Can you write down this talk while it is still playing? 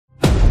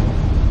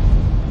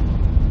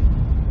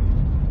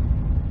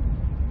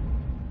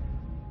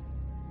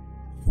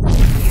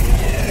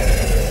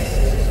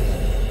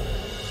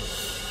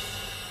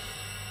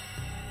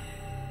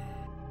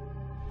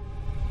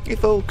Hey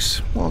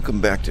folks,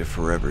 welcome back to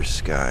Forever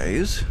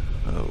Skies.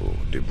 Oh,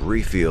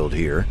 debris field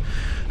here.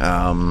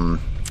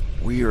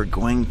 We are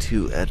going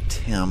to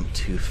attempt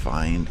to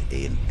find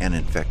an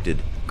infected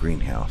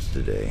greenhouse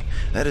today.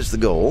 That is the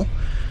goal.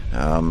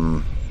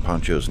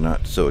 Poncho's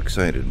not so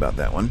excited about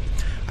that one.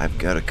 I've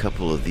got a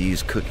couple of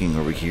these cooking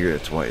over here.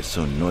 That's why it's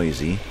so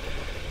noisy.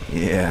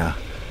 Yeah,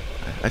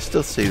 I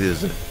still say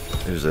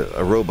there's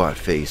a robot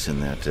face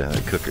in that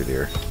cooker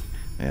there.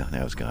 Yeah,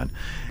 now it's gone.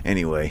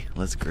 Anyway,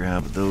 let's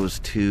grab those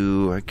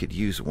two. I could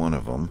use one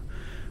of them.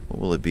 What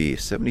will it be?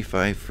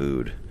 75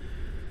 food.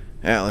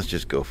 Yeah, let's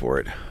just go for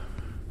it.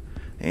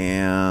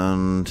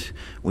 And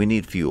we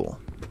need fuel.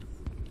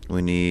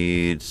 We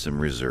need some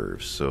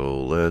reserves.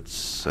 So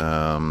let's...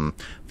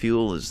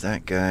 fuel is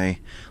that guy.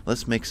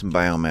 Let's make some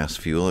biomass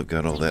fuel. I've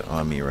got all that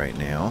on me right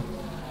now.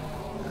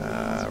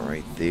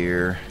 Right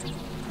there.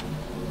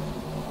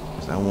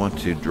 'Cause I want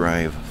to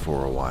drive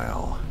for a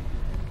while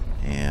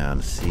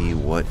and see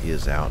what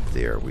is out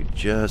there. We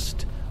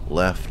just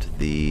left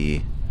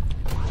the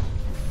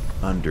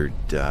under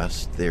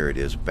dust. There it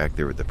is, back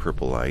there with the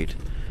purple light.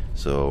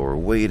 So we're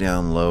way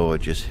down low. I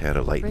just had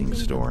a lightning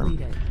storm,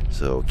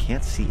 so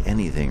can't see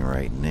anything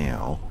right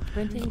now.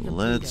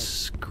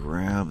 Let's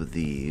grab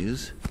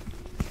these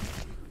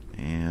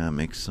and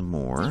make some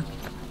more.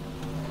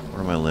 What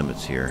are my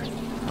limits here?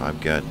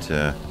 I've got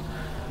a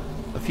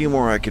few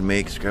more I can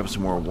make. Let's grab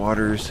some more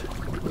waters.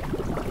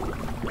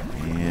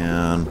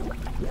 And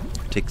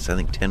takes, I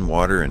think, 10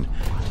 water and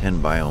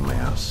 10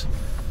 biomass.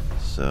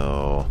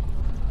 So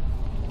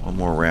one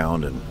more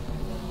round and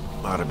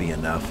ought to be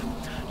enough.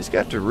 Just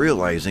got to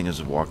realizing as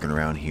I'm walking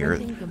around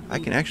here, I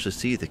can actually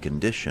see the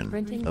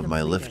condition of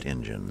my lift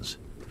engines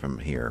from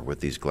here with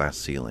these glass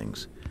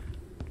ceilings.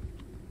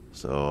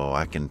 So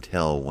I can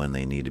tell when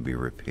they need to be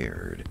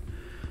repaired.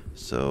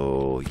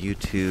 So you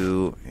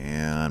two,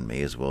 and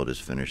may as well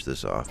just finish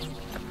this off.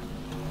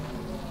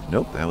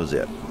 Nope, that was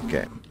it.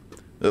 Okay.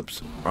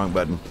 Oops, wrong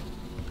button.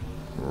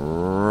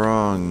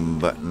 Wrong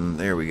button.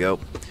 There we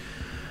go.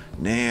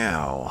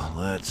 Now,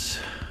 let's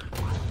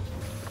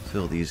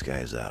fill these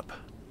guys up.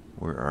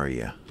 Where are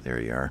you?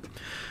 There you are.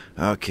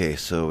 Okay,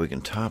 so we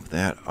can top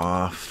that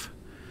off.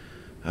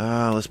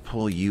 Let's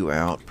pull you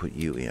out, put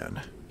you in.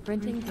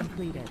 Printing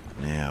completed.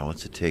 Now,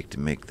 what's it take to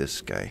make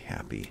this guy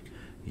happy?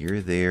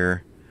 You're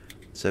there.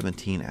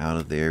 17 out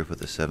of there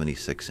with a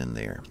 76 in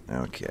there.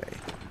 Okay.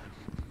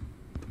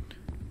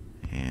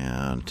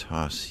 And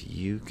toss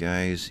you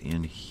guys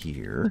in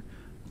here.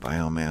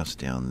 Biomass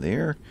down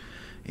there.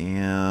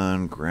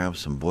 And grab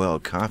some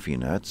boiled coffee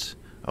nuts.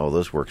 Oh,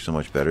 those work so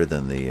much better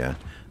than the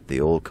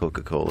old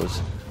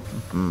Coca-Colas.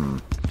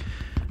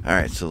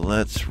 Alright, so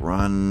let's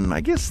run, I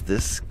guess,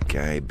 this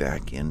guy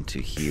back into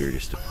here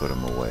just to put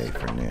him away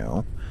for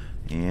now.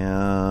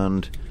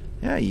 And,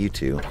 yeah, you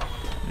two.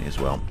 May as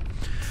well.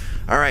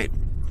 Alright,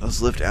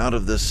 let's lift out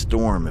of this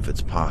storm if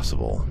it's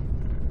possible.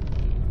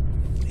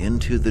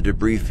 Into the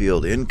debris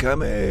field.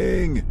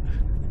 Incoming!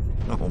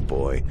 Oh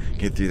boy,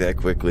 get through that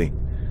quickly.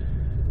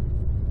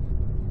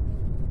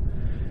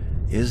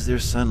 Is there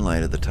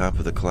sunlight at the top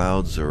of the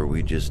clouds, or are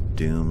we just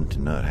doomed to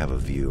not have a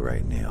view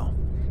right now?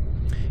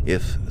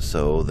 If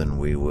so, then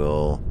we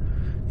will...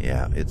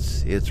 Yeah,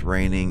 it's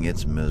raining,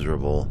 it's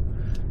miserable,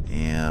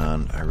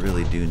 and I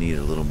really do need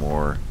a little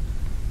more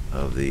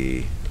of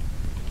the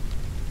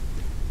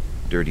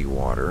dirty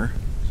water.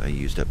 I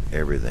used up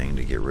everything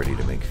to get ready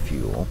to make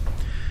fuel.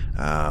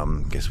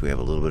 Guess we have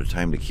a little bit of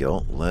time to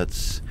kill.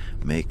 Let's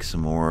make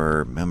some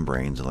more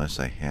membranes, unless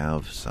I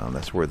have some.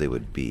 That's where they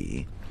would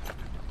be.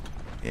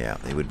 Yeah,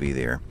 they would be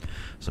there.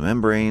 So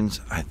membranes,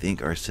 I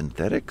think, are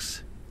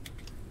synthetics.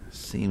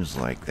 Seems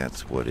like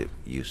that's what it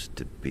used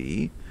to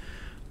be.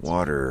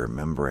 Water,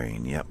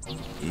 membrane, yep.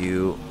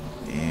 You,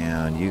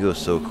 and you go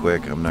so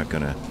quick, I'm not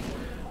gonna...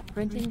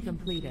 Printing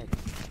completed.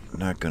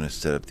 Not gonna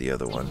set up the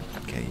other one.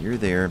 Okay, you're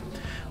there.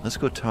 Let's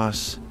go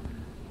toss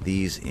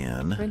these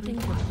in. Printing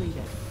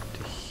completed.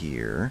 To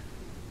here.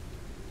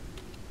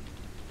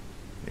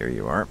 There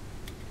you are.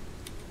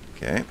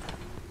 Okay.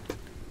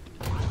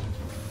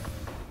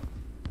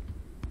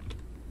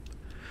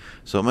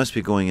 So it must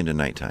be going into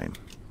nighttime.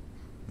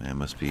 That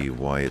must be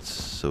why it's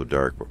so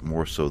dark,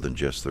 more so than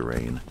just the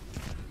rain.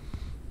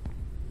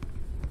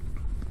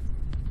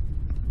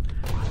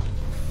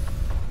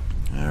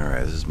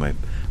 Alright, this is my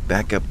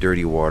backup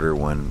dirty water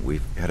when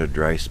we've had a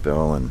dry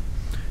spell and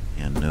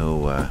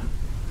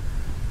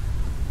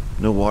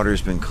no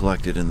water's been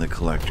collected in the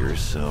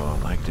collectors, so I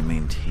like to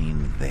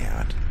maintain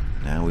that.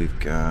 Now we've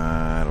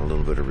got a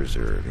little bit of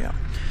reserve, yeah.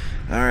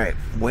 Alright,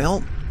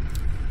 well,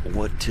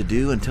 what to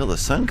do until the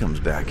sun comes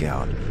back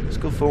out? Let's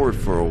go forward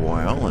for a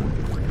while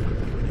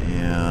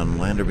and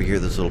land over here,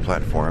 this little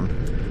platform.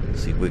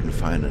 See if we can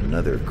find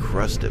another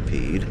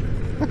crustipede.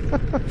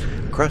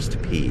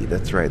 Crustipede,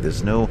 that's right,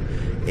 there's no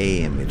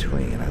A in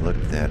between. I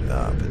looked that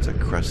up. It's a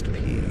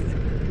crustipede.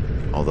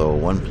 Although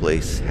one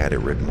place had it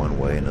written one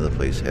way, another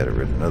place had it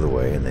written another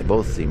way, and they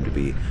both seem to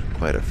be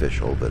quite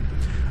official, but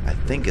I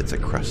think it's a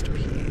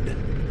crustipede.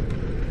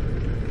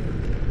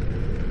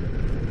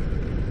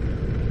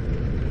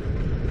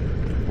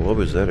 Well,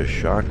 was that a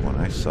shock when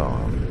I saw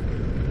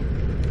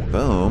him?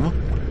 Boom.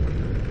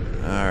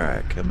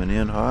 Alright, coming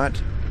in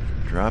hot.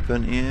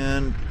 Dropping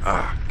in.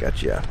 Ah,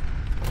 gotcha.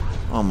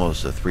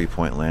 Almost a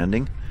 3-point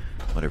landing.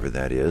 Whatever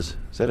that is.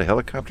 Is that a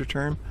helicopter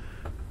term?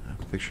 I'm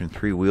picturing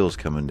 3 wheels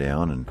coming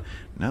down, and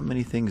not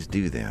many things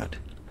do that.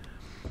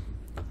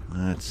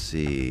 Let's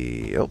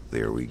see. Oh,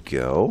 there we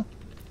go.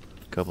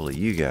 A couple of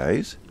you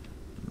guys.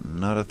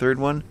 Not a third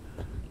one?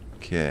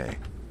 Okay.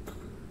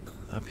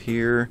 Up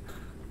here.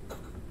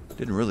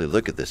 Didn't really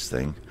look at this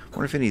thing.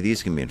 Wonder if any of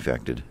these can be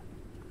infected.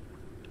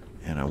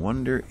 And I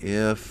wonder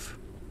if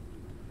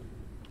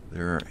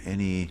there are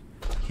any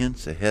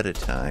hints ahead of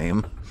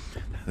time.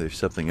 There's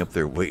something up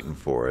there waiting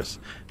for us.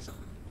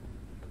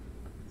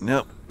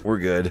 Nope, we're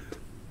good.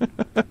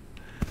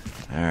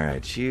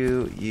 Alright,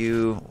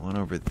 you, one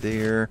over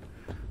there.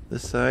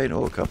 This side,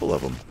 oh, a couple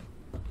of them.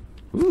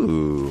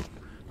 Ooh,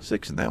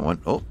 6 in that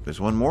one. Oh, there's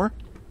one more?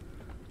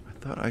 I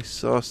thought I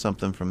saw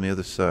something from the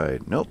other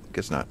side. Nope,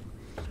 guess not.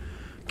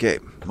 Okay,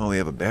 well, we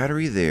have a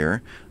battery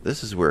there.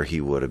 This is where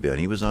he would have been.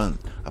 He was on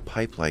a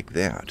pipe like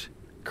that,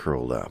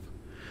 curled up.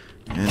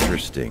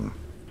 Interesting.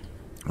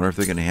 I wonder if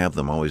they're going to have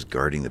them always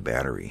guarding the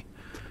battery.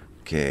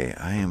 Okay,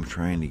 I am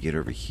trying to get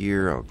over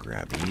here. I'll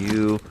grab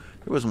you.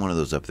 There wasn't one of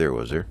those up there,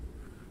 was there?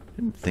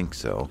 Didn't think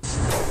so.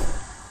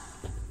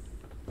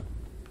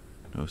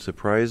 No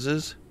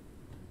surprises?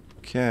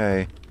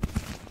 Okay.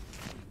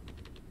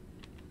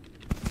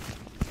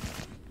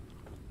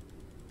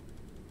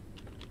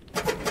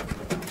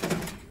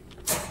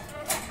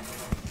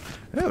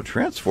 Oh,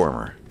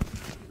 transformer.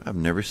 I've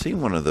never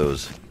seen one of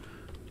those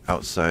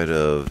outside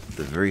of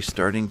the very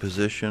starting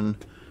position,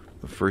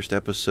 the first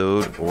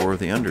episode, or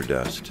the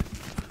Underdust.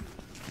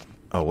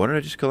 Oh, what did I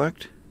just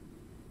collect?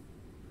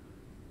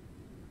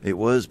 It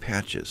was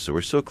patches, so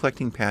we're still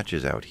collecting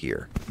patches out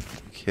here.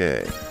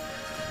 Okay.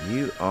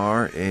 You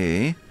are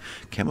a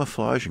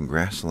camouflage and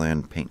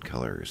grassland paint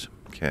colors.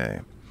 Okay.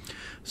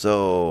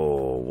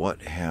 So,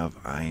 what have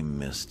I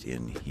missed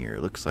in here?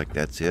 Looks like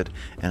that's it,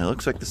 and it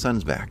looks like the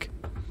sun's back.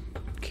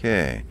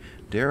 Okay.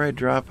 Dare I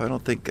drop? I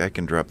don't think I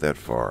can drop that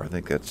far. I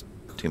think that's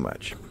too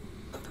much.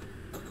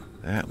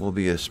 That will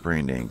be a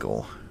sprained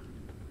ankle.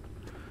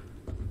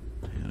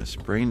 And a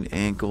sprained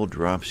ankle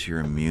drops your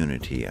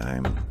immunity,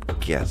 I'm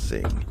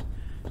guessing.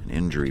 An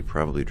injury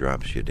probably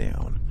drops you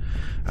down.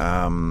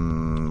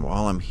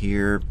 While I'm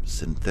here,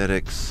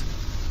 synthetics.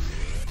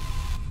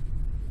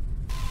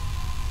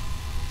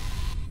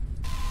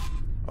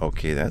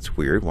 Okay, that's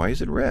weird. Why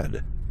is it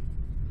red?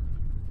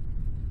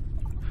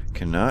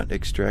 Cannot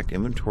extract.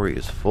 Inventory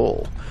is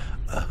full.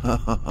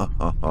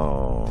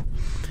 Oh,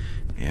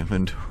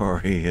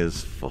 inventory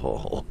is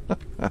full.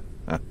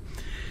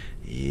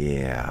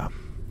 Yeah.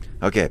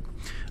 Okay.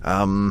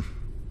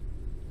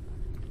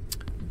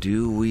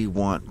 Do we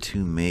want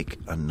to make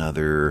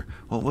another...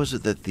 What was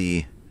it that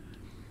the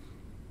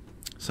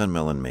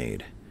Sunmelon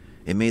made?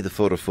 It made the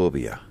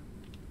photophobia.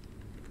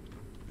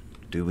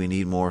 Do we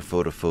need more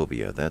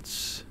photophobia?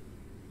 That's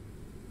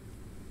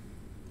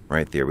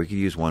right there. We could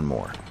use one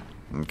more.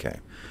 Okay.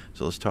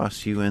 So let's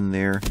toss you in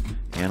there.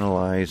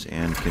 Analyze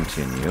and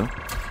continue.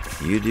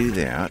 You do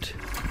that.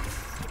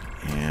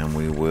 And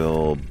we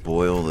will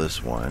boil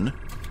this one.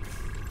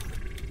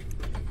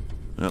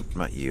 Nope,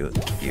 not you.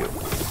 You.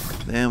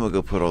 Then we'll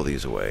go put all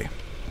these away.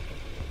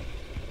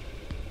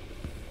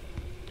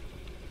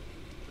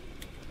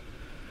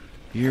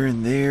 You're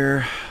in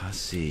there. Let's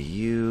see.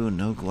 You.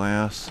 No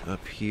glass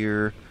up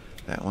here.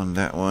 That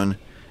one.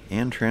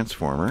 And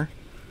transformer.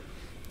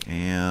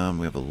 And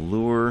we have a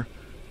lure.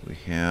 We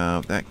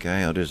have that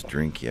guy. I'll just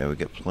drink. Yeah, we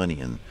got plenty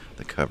in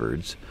the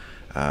cupboards.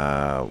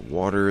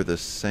 Water the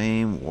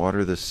same.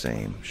 Water the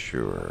same.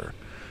 Sure.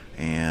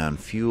 And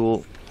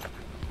fuel.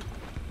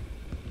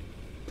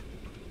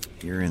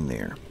 You're in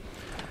there.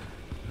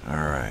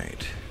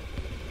 Alright.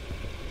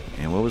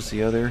 And what was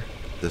the other?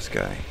 This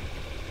guy.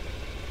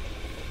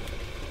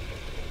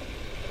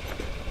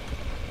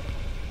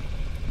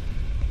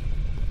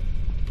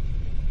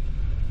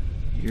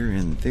 You're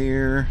in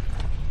there.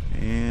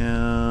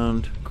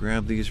 And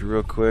grab these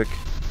real quick.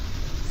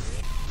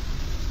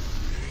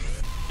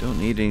 Don't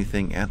need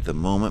anything at the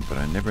moment, but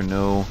I never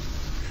know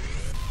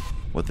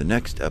what the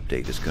next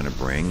update is going to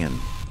bring, and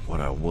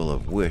what I will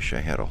have wished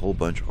I had a whole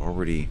bunch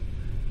already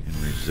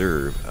in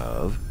reserve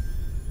of.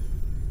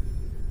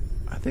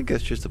 I think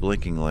that's just a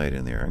blinking light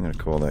in there. I'm going to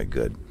call that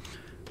good.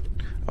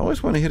 I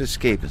always want to hit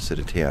escape instead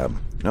of tab.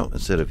 No,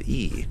 instead of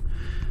E.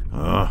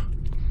 Ugh.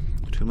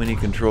 Too many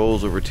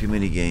controls over too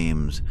many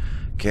games.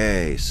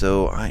 Okay,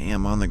 so I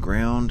am on the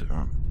ground.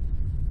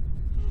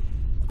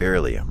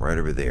 Barely. I'm right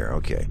over there.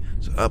 Okay,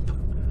 so up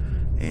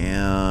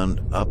and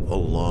up a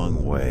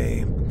long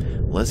way.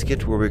 Let's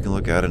get to where we can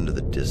look out into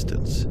the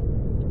distance.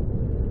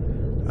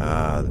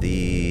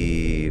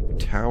 The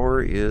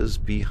tower is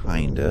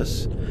behind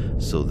us,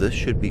 so this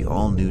should be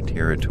all new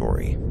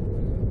territory.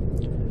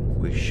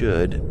 We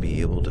should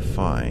be able to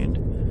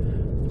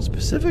find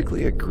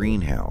specifically a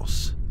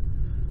greenhouse.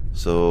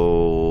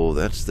 So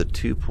that's the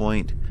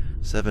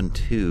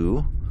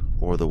 2.72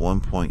 or the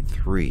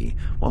 1.3.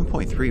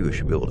 1.3 we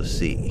should be able to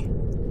see.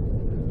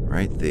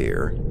 Right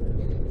there.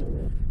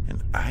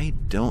 And I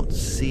don't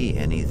see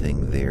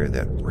anything there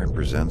that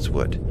represents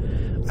what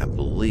I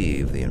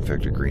believe the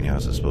infected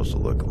greenhouse is supposed to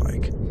look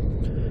like.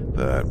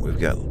 But we've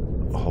got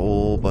a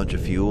whole bunch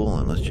of fuel,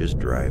 and let's just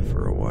drive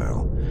for a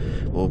while.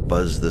 We'll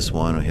buzz this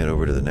one and head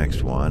over to the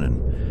next one,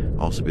 and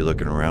also be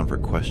looking around for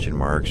question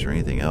marks or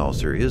anything else.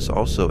 There is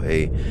also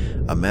a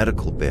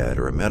medical bed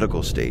or a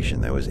medical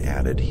station that was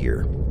added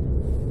here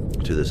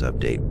to this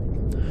update.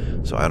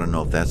 So I don't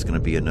know if that's going to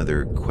be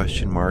another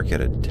question mark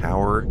at a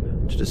tower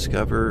to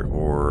discover,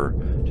 or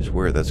just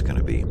where that's going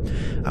to be.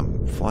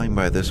 I'm flying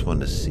by this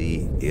one to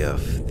see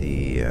if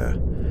the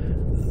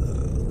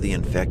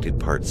infected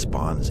part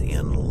spawns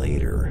in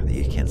later.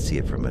 You can't see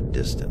it from a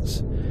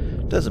distance.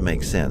 Doesn't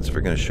make sense. If we're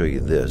going to show you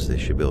this, they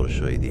should be able to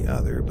show you the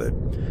other, but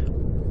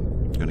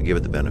I'm going to give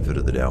it the benefit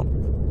of the doubt.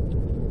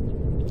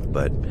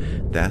 But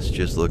that's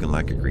just looking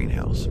like a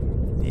greenhouse.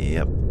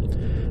 Yep.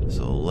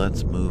 So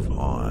let's move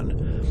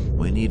on.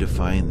 We need to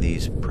find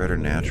these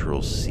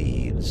preternatural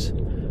seeds.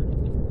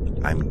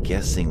 I'm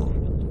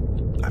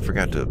guessing, I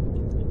forgot to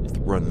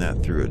run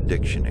that through a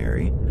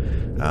dictionary.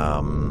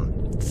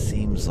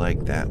 Seems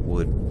like that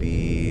would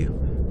be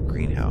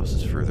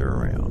greenhouses further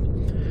around.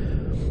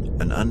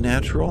 An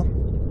unnatural?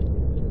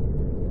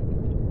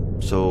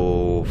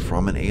 So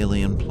from an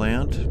alien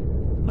plant?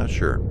 Not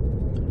sure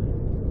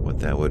what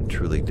that would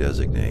truly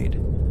designate.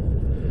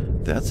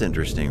 That's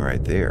interesting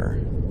right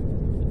there.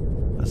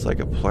 That's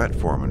like a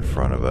platform in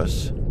front of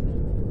us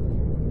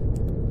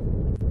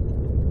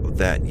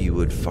that you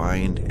would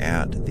find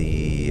at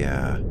the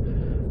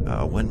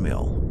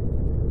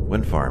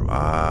wind farm.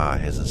 Ah,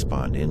 it hasn't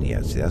spawned in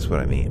yet. See, that's what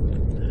I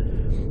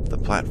mean. The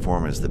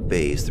platform is the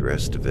base. The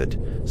rest of it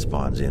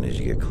spawns in as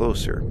you get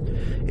closer.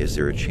 Is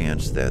there a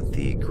chance that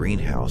the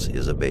greenhouse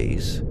is a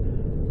base,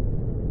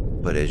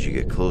 but as you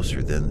get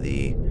closer, then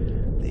the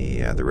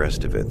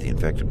rest of it, the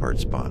infected part,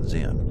 spawns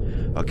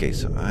in? Okay,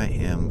 so I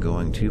am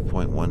going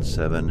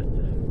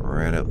 2.17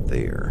 right up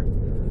there.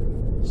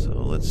 So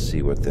let's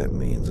see what that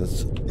means.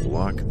 Let's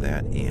lock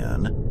that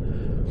in.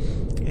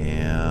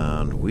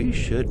 And we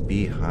should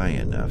be high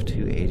enough.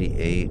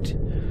 288.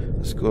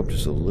 Let's go up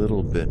just a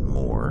little bit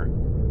more,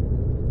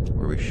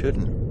 where we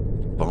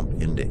shouldn't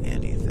bump into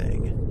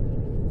anything.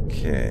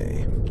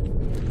 Okay.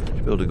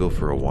 Should be able to go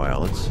for a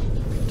while. Let's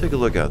take a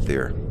look out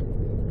there.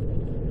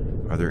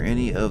 Are there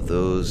any of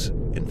those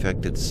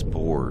infected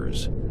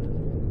spores,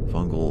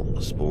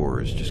 fungal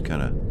spores, just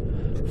kind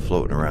of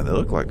floating around? They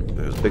look like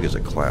they're as big as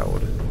a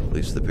cloud, at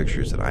least the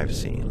pictures that I've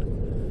seen.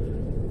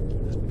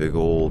 This big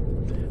old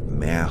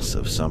mass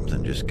of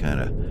something just kind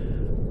of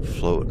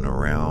floating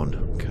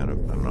around. Kind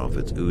of, I don't know if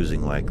it's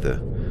oozing like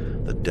the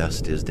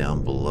dust is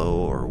down below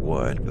or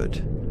what,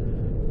 but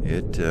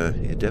it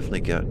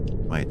definitely got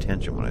my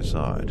attention when I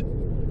saw it.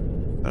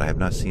 But I have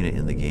not seen it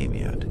in the game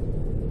yet.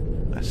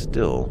 I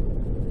still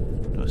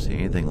don't see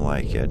anything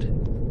like it.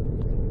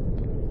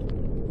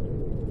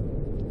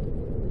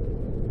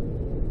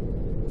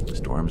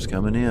 Storm's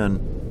coming in.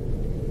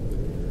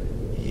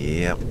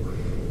 Yep.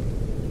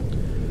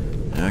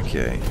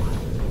 Okay.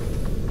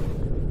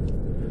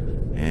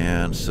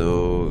 And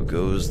so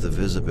goes the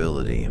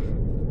visibility.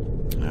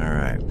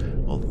 Alright.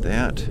 Well,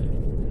 that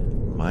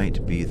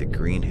might be the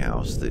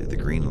greenhouse, the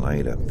green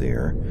light up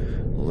there.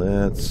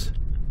 Let's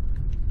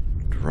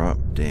drop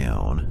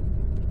down,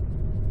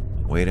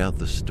 wait out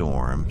the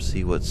storm,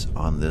 see what's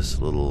on this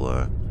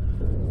little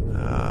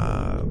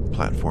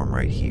platform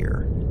right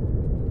here.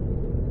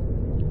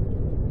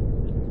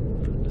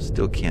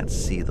 Still can't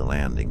see the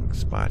landing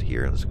spot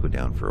here. Let's go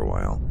down for a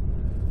while.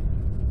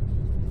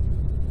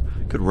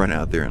 Could run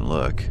out there and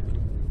look.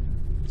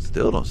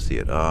 Still don't see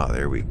it. Ah,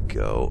 there we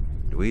go.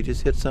 Did we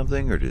just hit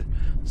something, or did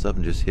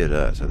something just hit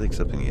us? I think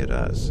something hit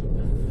us.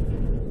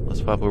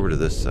 Let's pop over to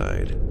this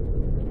side.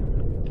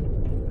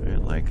 I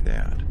like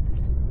that.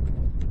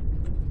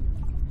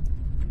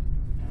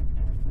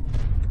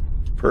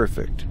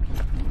 Perfect.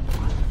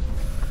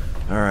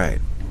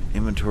 Alright.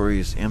 Inventory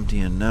is empty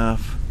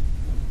enough.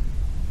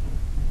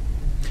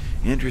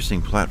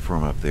 Interesting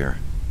platform up there.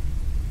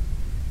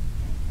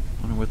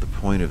 I wonder what the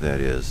point of that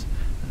is.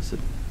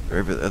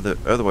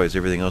 Otherwise,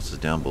 everything else is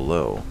down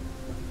below.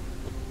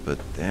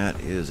 But that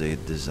is a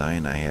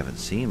design I haven't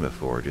seen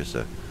before. Just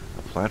a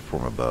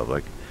platform above.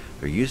 Like,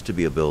 there used to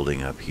be a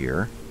building up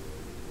here,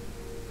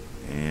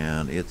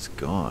 and it's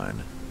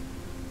gone.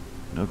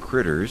 No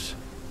critters.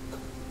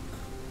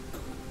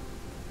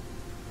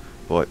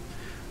 But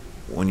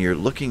when you're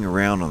looking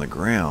around on the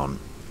ground,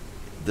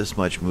 this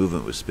much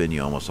movement would spin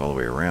you almost all the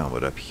way around.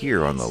 But up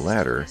here on the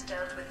ladder,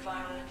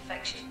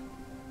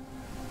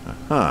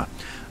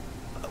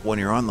 when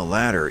you're on the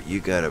ladder, you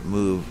got to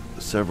move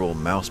several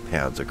mouse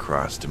pads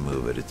across to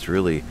move it. It's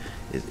really,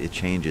 it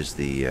changes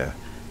the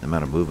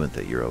amount of movement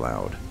that you're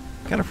allowed.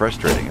 Kind of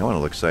frustrating. I want to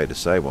look side to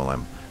side while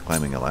I'm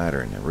climbing a ladder,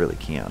 and I really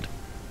can't.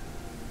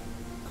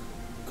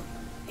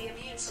 The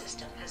immune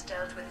system has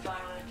dealt with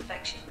viral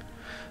infection.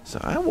 So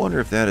I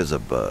wonder if that is a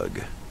bug.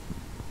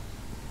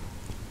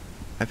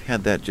 I've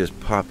had that just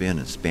pop in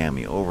and spam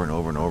me over and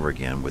over and over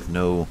again with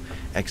no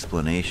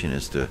explanation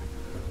as to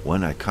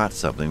when I caught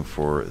something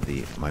for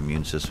my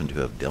immune system to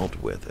have dealt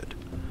with it.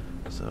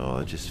 So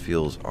it just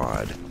feels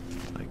odd.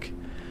 Like,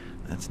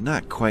 that's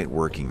not quite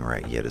working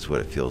right yet, is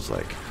what it feels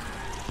like.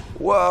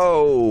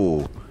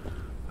 Whoa!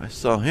 I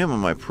saw him in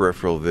my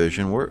peripheral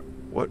vision.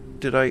 What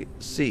did I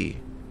see?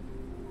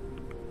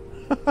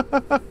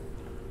 What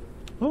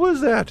was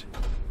that?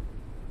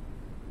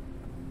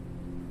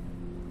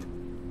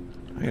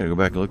 I gotta go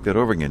back and look that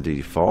over again. Did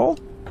he fall?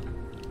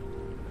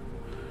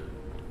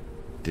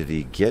 Did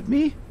he get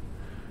me?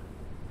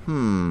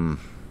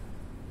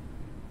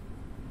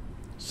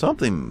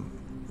 Something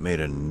made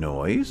a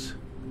noise.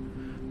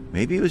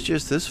 Maybe it was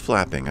just this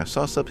flapping. I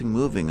saw something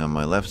moving on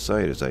my left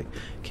side as I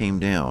came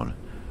down.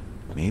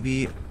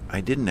 Maybe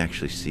I didn't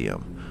actually see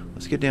him.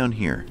 Let's get down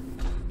here.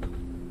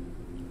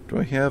 Do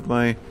I have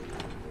my...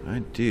 I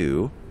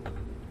do.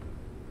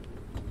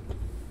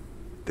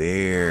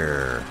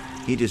 There.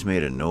 He just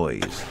made a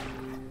noise.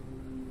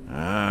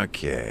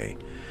 Okay.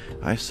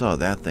 I saw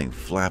that thing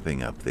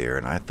flapping up there,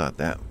 and I thought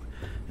that,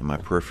 in my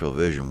peripheral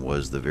vision,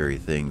 was the very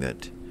thing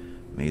that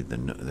made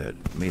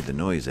the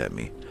noise at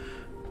me.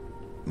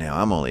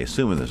 Now, I'm only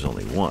assuming there's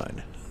only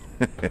one.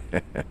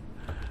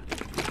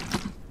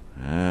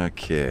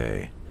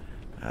 Okay.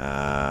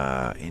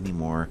 Any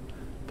more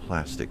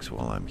plastics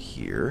while I'm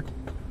here?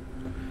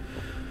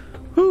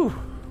 Whew.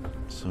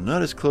 So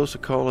not as close a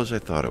call as I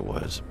thought it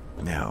was.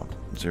 Now,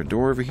 is there a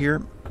door over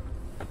here?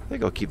 I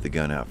think I'll keep the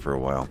gun out for a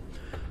while.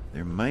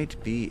 There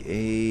might be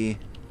a...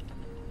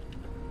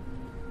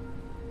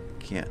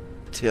 Can't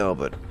tell,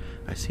 but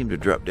I seem to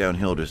drop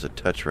downhill just a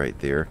touch right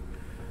there.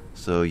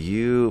 So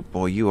you...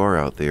 Boy, you are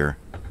out there.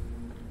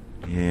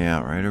 Yeah,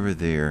 right over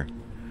there.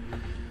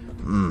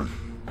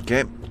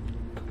 Okay.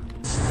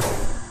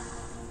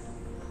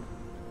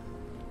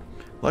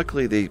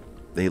 Luckily, they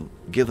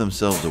give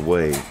themselves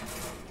away.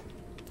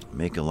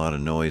 Make a lot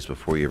of noise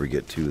before you ever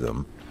get to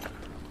them.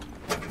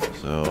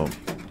 So...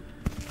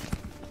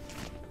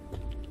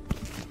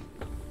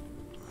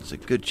 there's a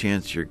good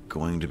chance you're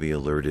going to be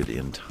alerted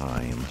in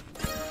time.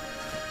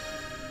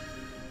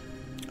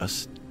 A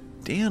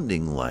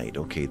standing light.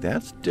 Okay,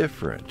 that's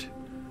different.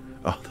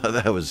 Oh,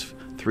 that was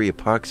 3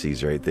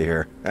 epoxies right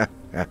there.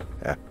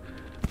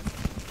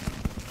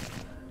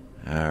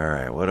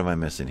 Alright, what am I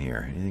missing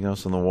here? Anything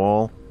else on the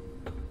wall?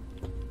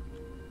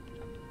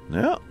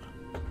 No.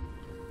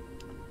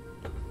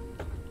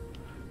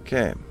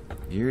 Okay,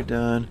 you're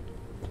done.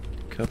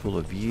 A couple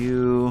of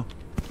you.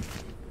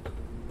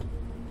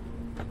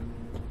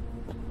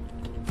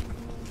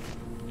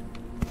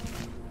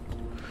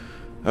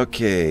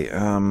 Okay,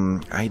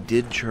 I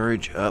did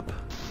charge up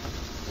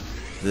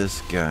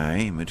this guy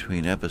in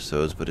between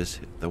episodes, but it's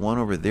the one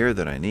over there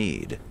that I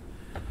need.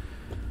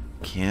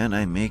 Can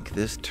I make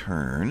this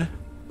turn?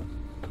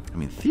 I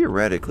mean,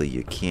 theoretically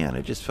you can.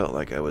 I just felt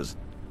like I was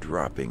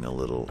dropping a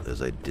little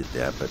as I did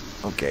that, but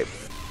okay.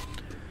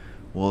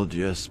 We'll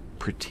just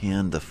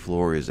pretend the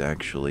floor is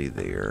actually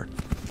there.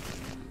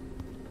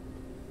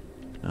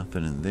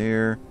 Nothing in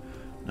there.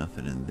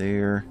 Nothing in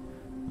there.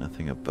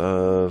 Nothing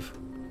above.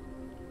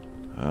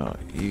 Oh,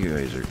 you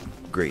guys are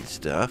great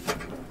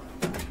stuff.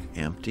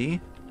 Empty.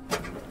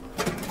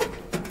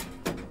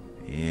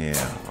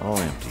 Yeah, all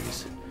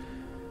empties.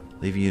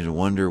 Leaving you to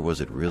wonder, was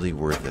it really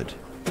worth it?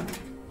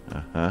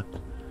 Uh-huh.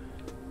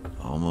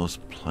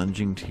 Almost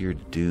plunging to your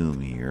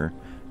doom here.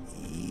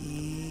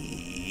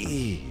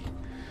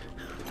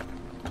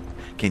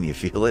 Can you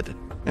feel it?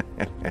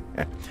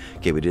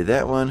 Okay, we did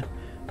that one.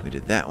 We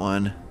did that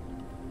one.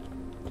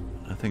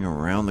 Nothing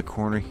around the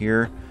corner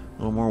here. A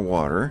little more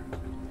water.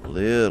 A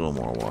little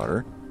more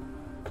water.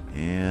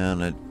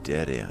 And a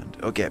dead end.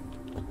 Okay.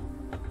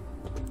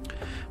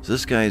 So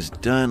this guy's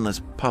done.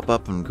 Let's pop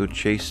up and go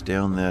chase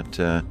down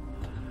that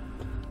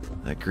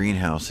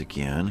greenhouse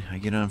again. I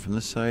get on from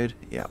this side?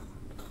 Yeah.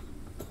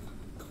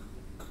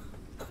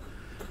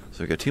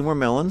 So we got 2 more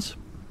melons.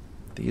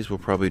 These will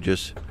probably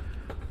just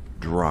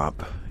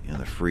drop in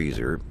the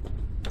freezer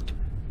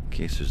in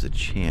case there's a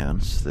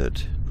chance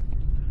that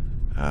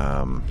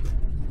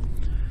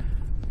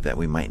that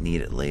we might need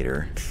it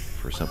later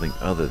for something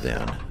other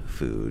than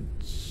food.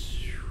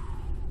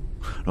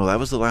 No, that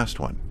was the last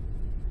one.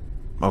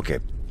 Okay,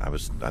 I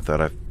thought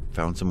I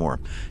found some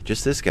more.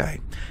 Just this guy.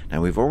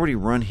 Now we've already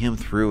run him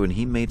through and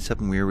he made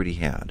something we already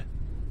had.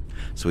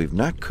 So we've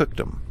not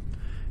cooked him.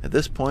 At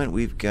this point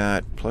we've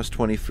got plus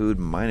 20 food,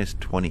 minus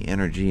 20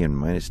 energy, and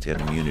minus 10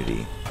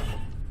 immunity.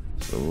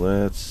 So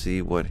let's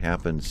see what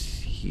happens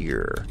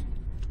here.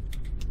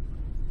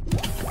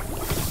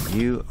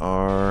 You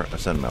are a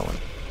sunmelon.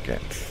 Okay.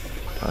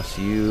 Toss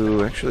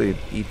you. Actually,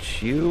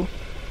 eat you.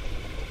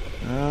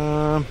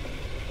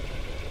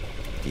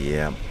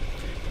 Yeah.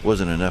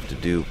 Wasn't enough to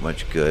do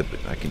much good, but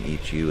I can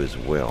eat you as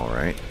well,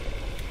 right?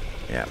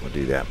 Yeah, we'll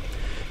do that.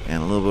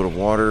 And a little bit of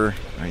water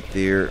right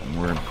there, and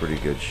we're in pretty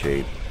good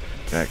shape.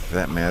 In fact, for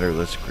that matter,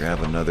 let's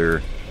grab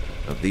another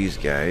of these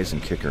guys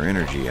and kick our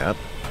energy up.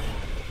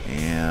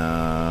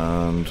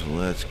 And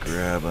let's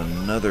grab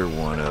another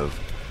one of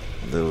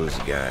those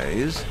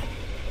guys.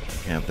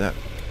 Have that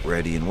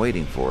ready and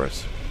waiting for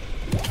us.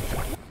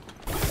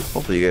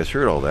 Hopefully you guys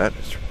heard all that.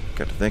 Just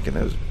got to thinking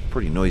that was a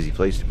pretty noisy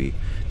place to be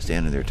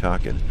standing there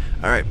talking.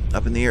 Alright,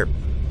 up in the air.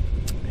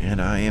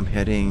 And I am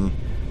heading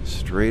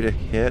straight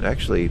ahead.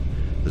 Actually,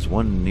 there's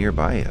one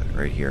nearby it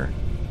right here.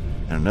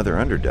 And another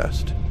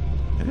underdust.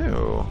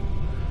 Oh,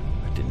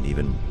 I didn't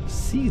even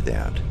see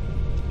that.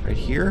 Right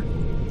here?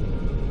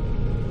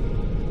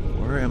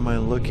 Where am I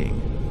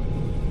looking?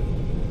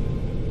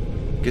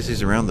 Guess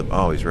he's around the...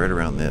 Oh, he's right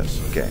around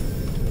this. Okay.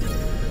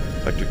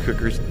 Electric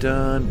cooker's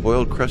done.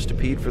 Boiled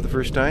crustipede for the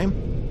first time.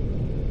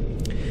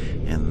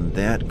 And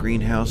that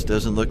greenhouse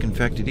doesn't look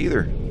infected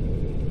either.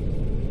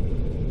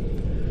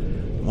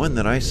 One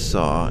that I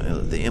saw,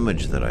 the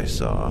image that I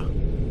saw,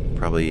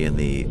 probably in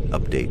the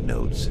update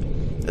notes,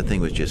 that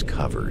thing was just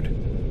covered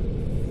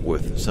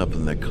with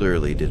something that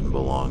clearly didn't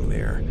belong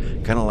there.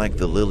 Kind of like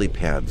the lily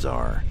pads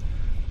are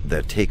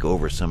that take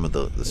over some of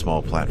the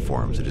small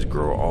platforms that just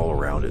grow all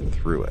around it and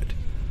through it.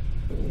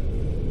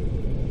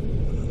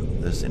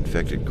 This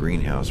infected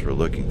greenhouse we're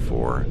looking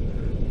for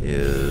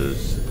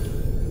is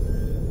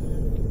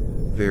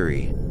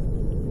very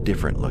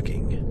different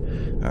looking.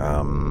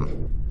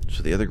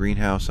 So the other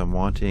greenhouse I'm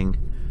wanting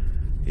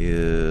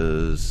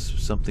is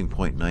something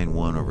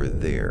 0.91 over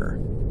there.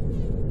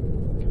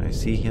 Can I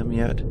see him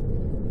yet?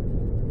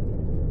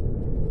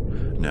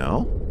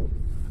 No?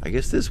 I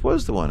guess this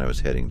was the one I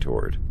was heading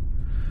toward.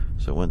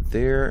 So I went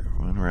there,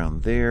 went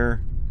around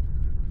there,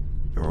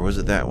 or was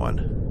it that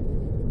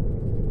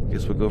one?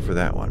 Guess we'll go for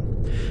that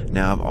one.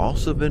 Now, I've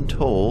also been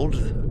told,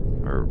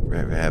 or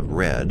have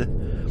read,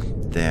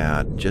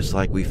 that just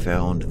like we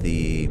found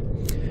the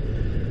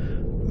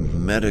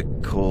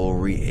medical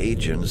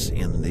reagents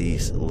in the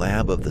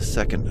lab of the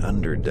second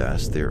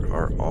underdust, they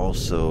are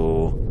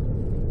also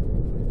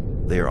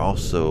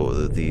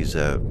these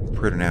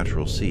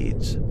preternatural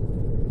seeds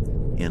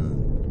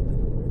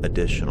in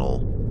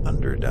additional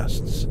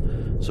underdusts.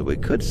 So we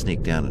could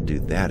sneak down and do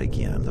that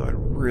again, though I'd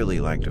really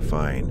like to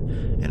find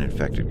an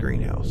infected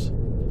greenhouse.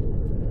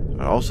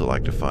 I'd also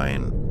like to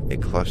find a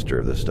cluster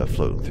of this stuff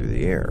floating through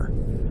the air.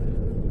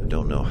 I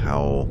don't know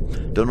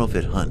if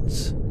it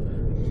hunts.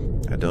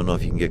 I don't know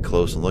if you can get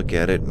close and look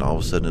at it and all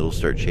of a sudden it'll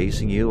start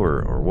chasing you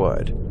or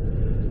what.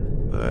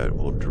 But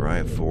we'll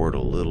drive forward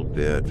a little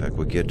bit. In fact,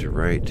 we'll get to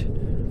right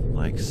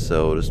like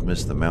so. Just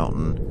miss the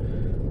mountain.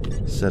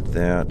 Set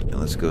that, and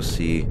let's go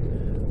see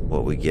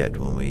what we get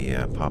when we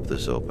pop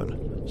this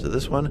open. So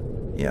this one?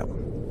 Yeah.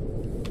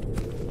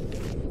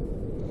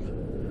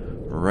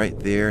 Right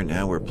there.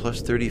 Now we're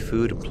plus 30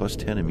 food and plus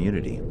 10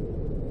 immunity.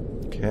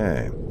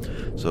 Okay.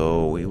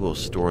 So we will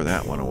store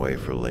that one away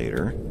for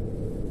later.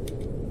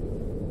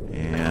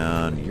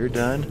 And you're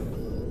done.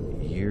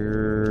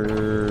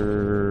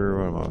 You're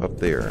up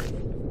there.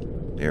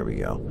 There we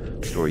go.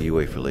 Store you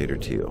away for later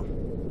too.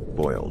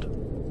 Boiled.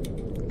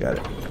 Got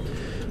it.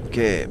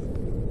 Okay.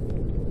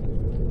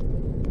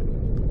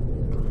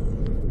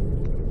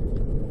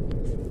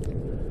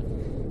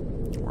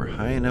 We're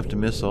high enough to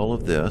miss all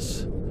of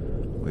this.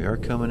 We are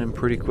coming in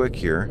pretty quick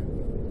here.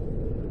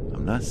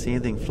 I'm not seeing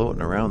anything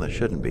floating around that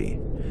shouldn't be.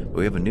 But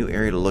we have a new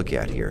area to look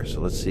at here.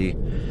 So let's see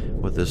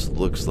what this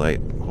looks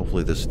like.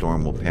 Hopefully this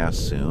storm will pass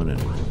soon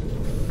and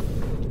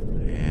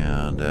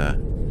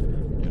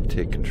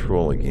take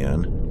control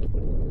again.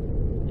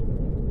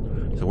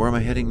 So where am I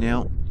heading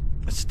now?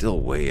 It's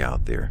still way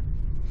out there.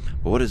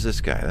 But what is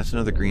this guy? That's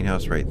another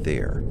greenhouse right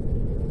there.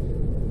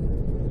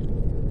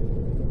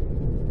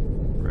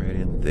 Right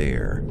in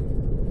there.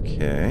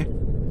 Okay.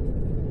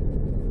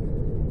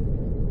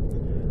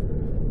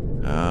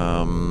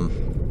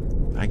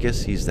 I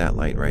guess he's that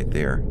light right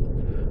there.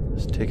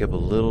 Let's take up a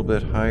little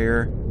bit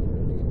higher.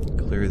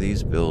 Clear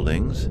these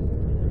buildings.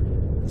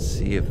 Let's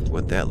see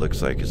what that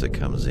looks like as it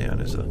comes in.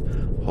 There's a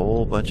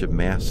whole bunch of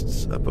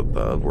masts up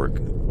above,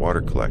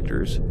 water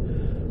collectors.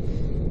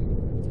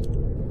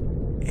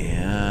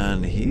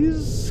 And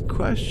he's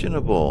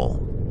questionable.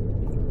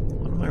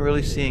 What am I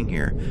really seeing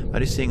here? Am I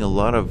just seeing a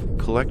lot of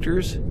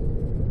collectors?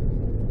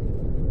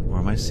 Or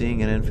am I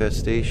seeing an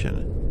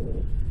infestation?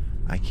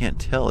 I can't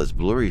tell. It's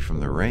blurry from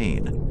the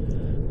rain.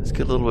 Let's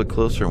get a little bit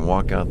closer and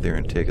walk out there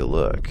and take a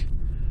look.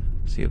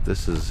 See if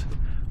this is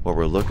what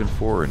we're looking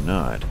for or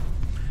not.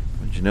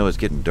 But you know, it's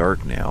getting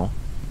dark now.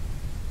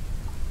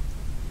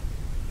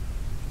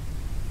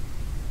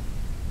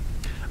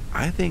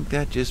 I think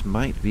that just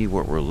might be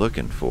what we're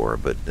looking for,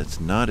 but it's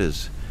not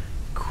as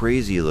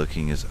crazy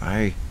looking as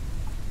I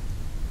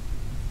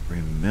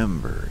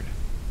remembered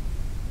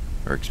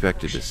or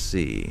expected to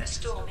see. A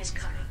storm is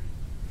coming.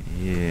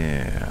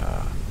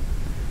 Yeah.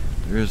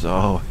 There's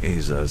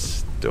always a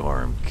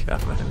storm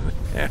coming.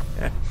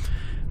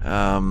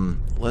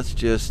 Let's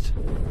just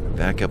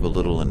back up a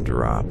little and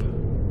drop.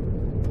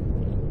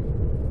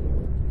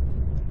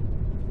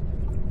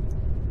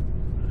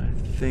 I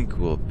think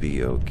we'll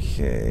be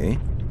okay.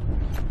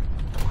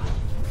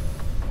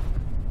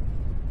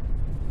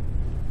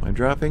 Am I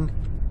dropping?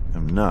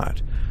 I'm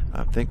not.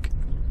 I think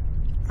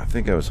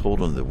I was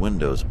holding the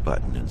Windows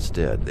button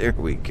instead. There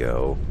we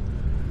go.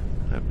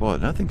 Boy,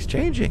 nothing's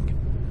changing.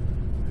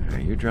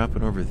 Alright, you're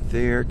dropping over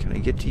there. Can I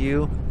get to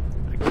you?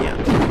 I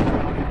can't.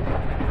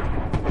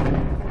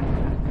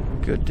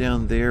 Good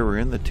down there. We're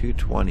in the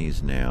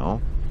 220s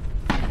now.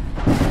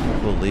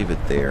 We'll leave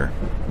it there.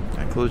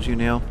 Can I close you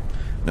now?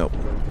 Nope.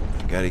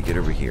 Gotta get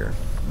over here.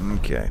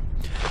 Okay.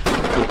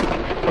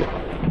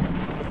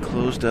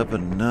 Closed up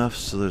enough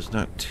so that it's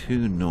not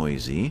too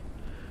noisy.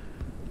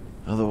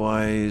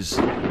 Otherwise,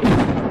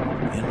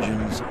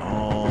 engines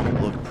all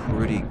look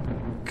pretty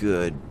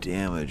good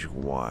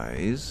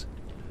damage-wise.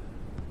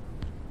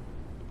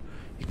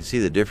 You can see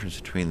the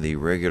difference between the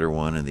regular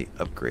one and the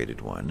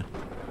upgraded one.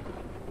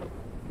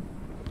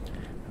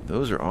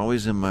 Those are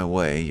always in my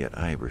way, yet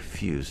I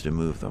refuse to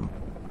move them.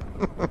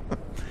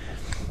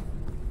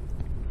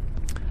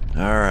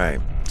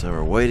 Alright, so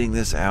we're waiting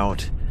this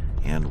out,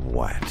 and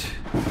what?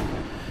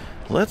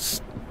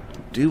 Let's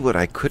do what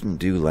I couldn't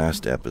do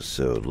last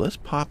episode. Let's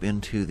pop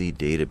into the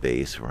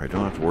database where I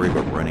don't have to worry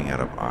about running out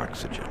of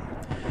oxygen.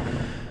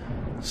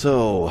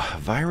 So,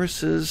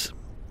 viruses,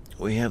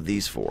 we have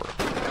these four.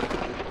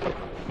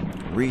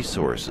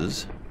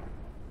 Resources.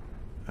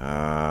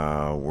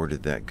 Where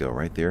did that go?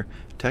 Right there.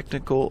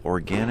 Technical,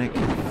 organic,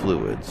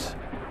 fluids.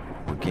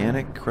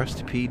 Organic,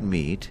 crustipede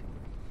meat.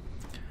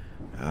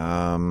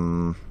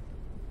 No,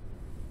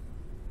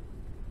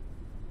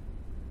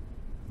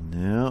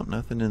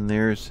 nothing in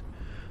there's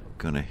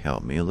gonna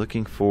help me.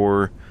 Looking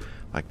for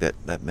like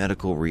that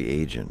medical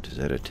reagent. Is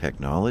that a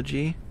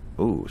technology?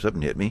 Ooh,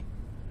 something hit me.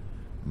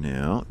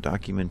 No,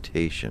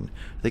 documentation.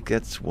 I think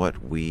that's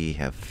what we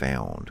have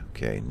found.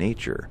 Okay,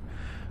 nature.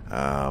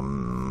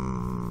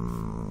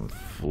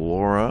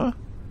 Flora.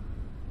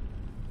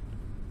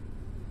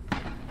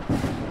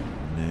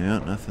 No,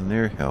 nothing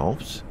there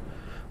helps.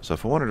 So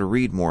if I wanted to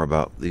read more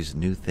about these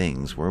new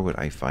things, where would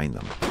I find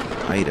them?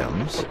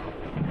 Items.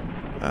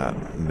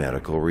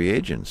 Medical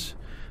reagents.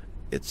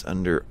 It's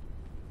under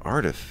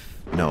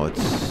no,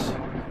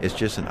 it's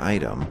just an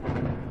item.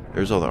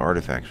 There's all the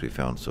artifacts we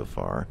found so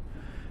far.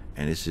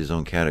 And it's his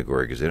own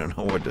category because they don't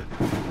know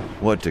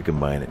what to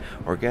combine it.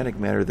 Organic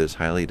matter that's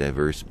highly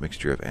diverse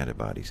mixture of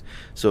antibodies.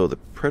 So the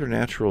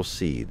preternatural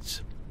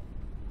seeds.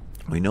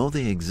 We know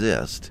they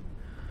exist,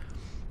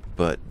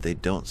 but they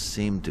don't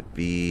seem to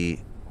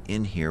be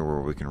in here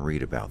where we can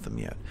read about them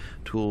yet.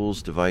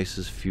 Tools,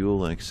 devices,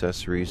 fuel and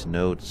accessories,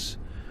 notes.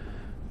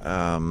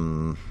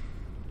 No,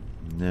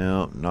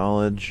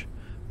 knowledge,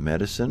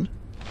 medicine.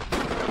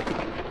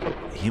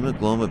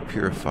 Hemoglobin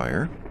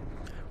purifier.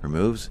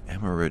 Removes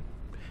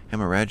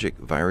hemorrhagic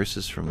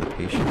viruses from the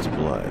patient's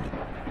blood.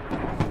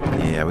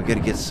 Yeah, we got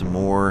to get some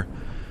more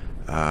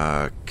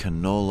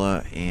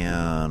canola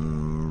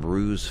and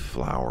ruse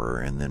flour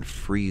and then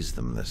freeze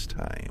them this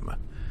time.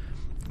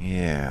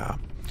 Yeah.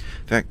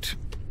 In fact,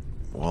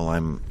 while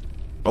I'm...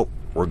 Oh,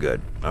 we're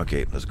good.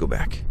 Okay, let's go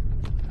back.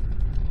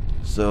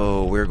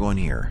 So, we're going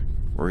here.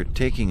 We're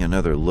taking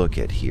another look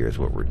at here's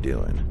what we're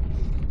doing.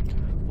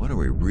 What are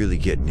we really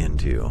getting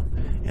into?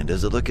 And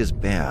does it look as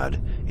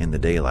bad in the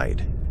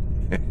daylight?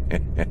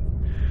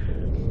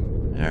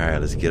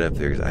 Alright, let's get up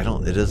there.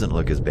 It doesn't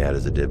look as bad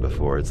as it did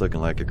before. It's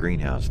looking like a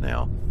greenhouse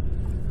now,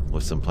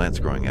 with some plants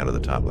growing out of the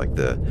top, like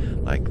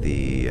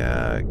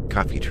the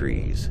coffee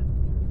trees.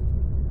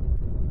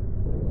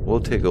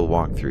 We'll take a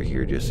walk through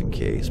here just in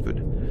case, but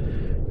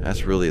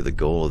that's really the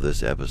goal of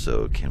this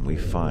episode. Can we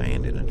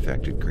find an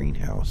infected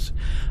greenhouse?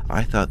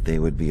 I thought they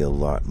would be a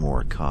lot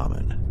more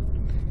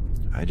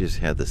common. I just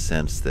had the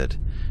sense that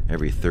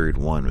every third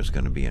one was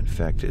going to be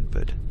infected,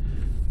 but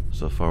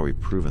so far we've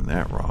proven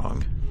that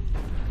wrong.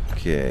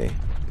 Okay,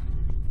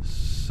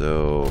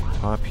 so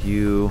pop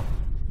you.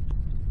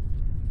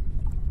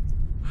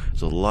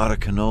 There's a lot of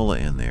canola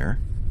in there,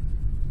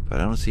 but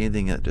I don't see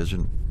anything that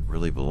doesn't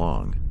really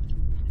belong.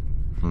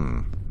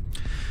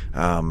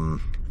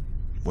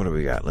 What do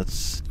we got?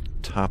 Let's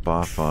top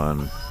off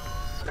on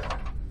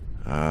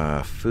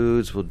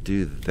foods. We'll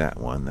do that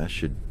one. That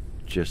should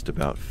just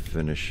about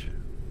finish.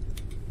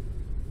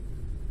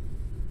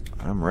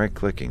 I'm right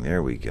clicking.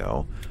 There we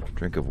go.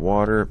 Drink of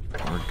water.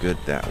 We're good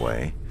that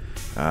way.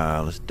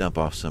 Let's dump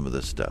off some of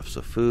this stuff.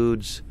 So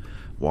foods,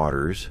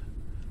 waters.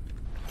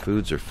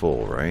 Foods are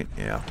full, right?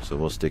 Yeah. So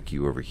we'll stick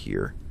you over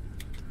here.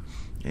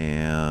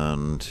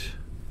 And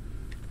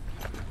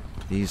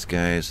these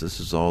guys, this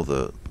is all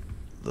the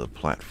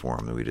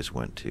platform that we just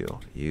went to.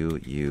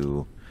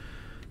 You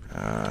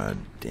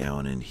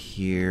down in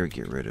here.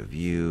 Get rid of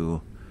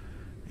you.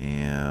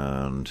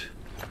 And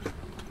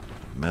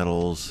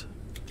metals.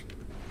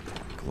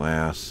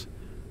 Glass.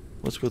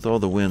 What's with all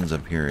the winds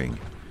I'm hearing?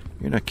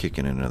 You're not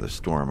kicking in another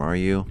storm, are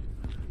you?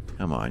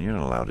 Come on, you're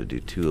not allowed to do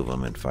 2 of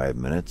them in 5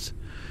 minutes.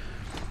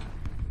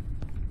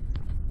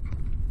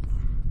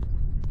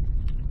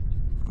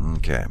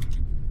 Okay,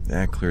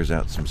 that clears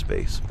out some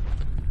space.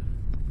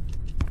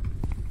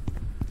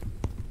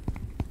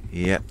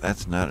 Yep,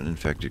 that's not an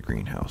infected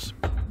greenhouse.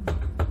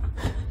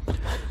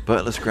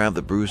 But let's grab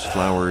the bruised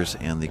flowers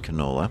and the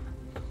canola.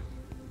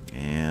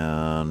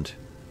 And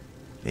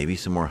maybe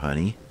some more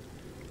honey.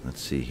 Let's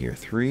see here.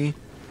 3.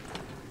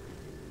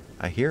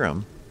 I hear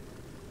them.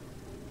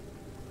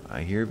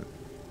 I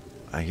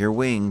hear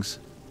wings.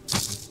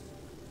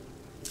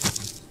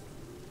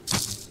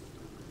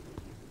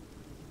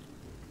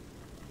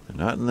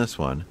 Not in this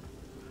one.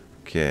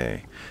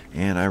 Okay.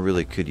 And I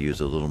really could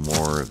use a little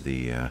more of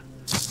the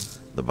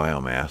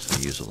biomass.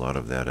 I use a lot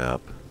of that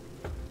up.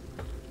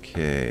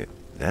 Okay.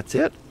 That's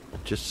it?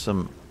 Just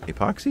some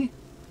epoxy?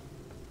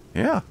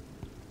 Yeah.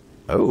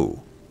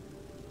 Oh.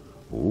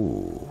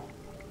 Ooh.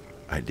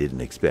 I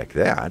didn't expect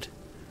that.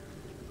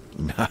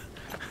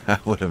 I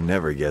would have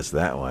never guessed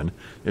that one.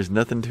 There's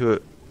nothing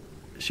to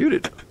shoot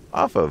it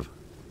off of.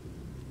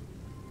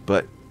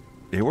 But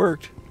it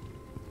worked.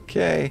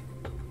 Okay.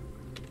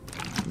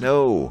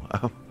 No.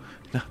 Oh,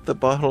 not the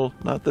bottle.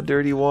 Not the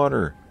dirty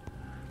water.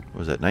 What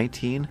was that,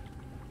 19?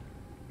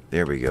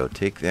 There we go.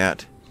 Take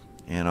that.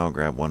 And I'll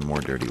grab one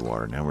more dirty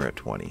water. Now we're at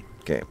 20.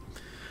 Okay.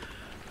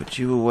 Put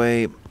you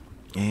away.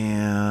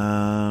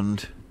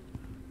 And...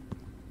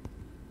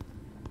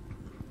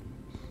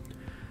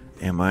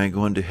 am I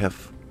going to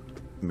have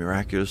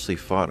miraculously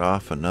fought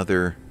off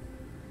another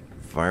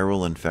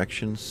viral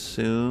infection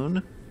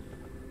soon?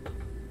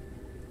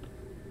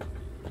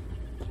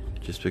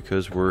 Just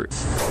because we're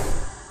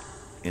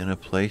in a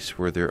place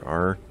where there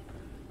are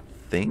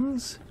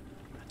things?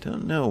 I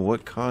don't know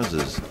what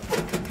causes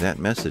that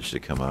message to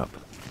come up.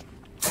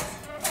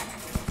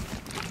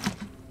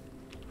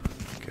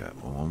 Got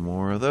one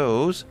more of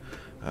those.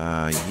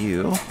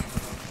 You.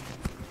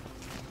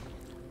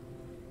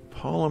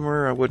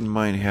 Polymer, I wouldn't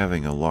mind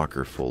having a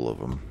locker full of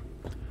them.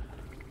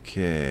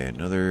 Okay,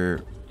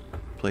 another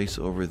place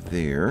over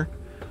there.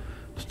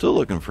 Still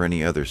looking for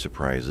any other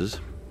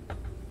surprises.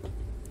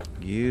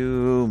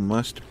 You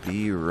must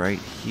be right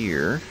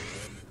here,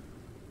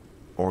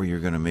 or you're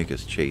going to make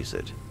us chase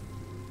it.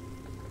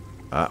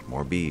 Ah,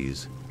 more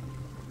bees.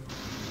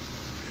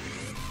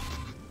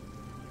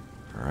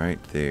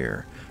 Right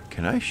there.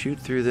 Can I shoot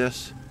through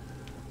this?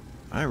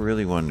 I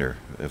really wonder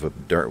if a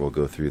dart will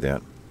go through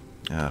that.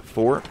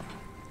 4.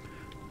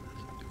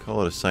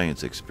 Call it a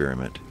science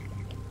experiment.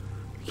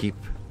 Keep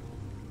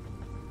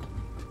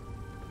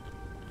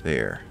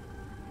there.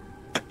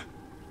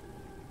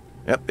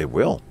 Yep, it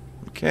will.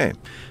 Okay,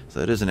 so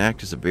that doesn't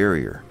act as a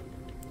barrier.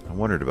 I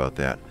wondered about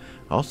that.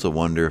 I also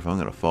wonder if I'm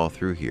going to fall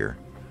through here.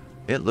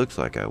 It looks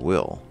like I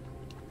will.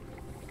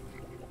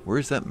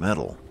 Where's that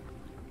metal?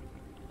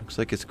 Looks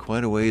like it's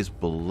quite a ways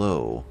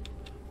below,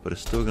 but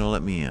it's still going to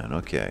let me in.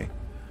 Okay.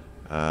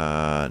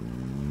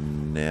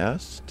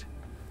 Nest.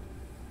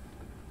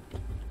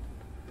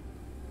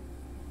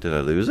 Did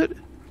I lose it?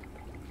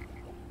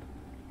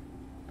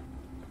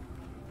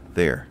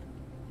 There.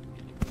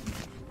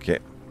 Okay.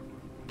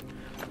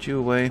 Put you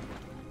away.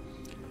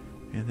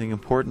 Anything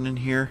important in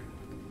here?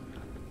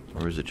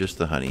 Or is it just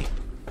the honey?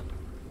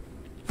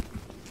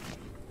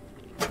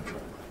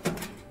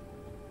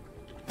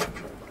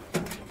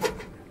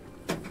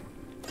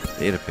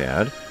 Data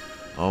pad.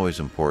 Always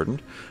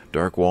important.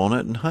 Dark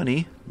walnut and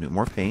honey.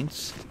 More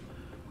paints.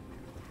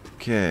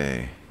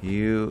 Okay.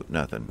 You...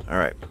 nothing.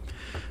 Alright.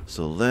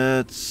 So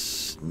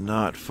let's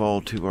not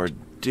fall to our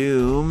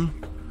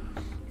doom.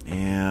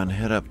 And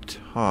head up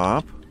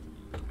top.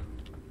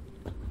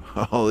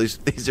 Oh,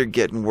 these are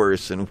getting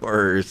worse and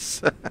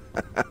worse.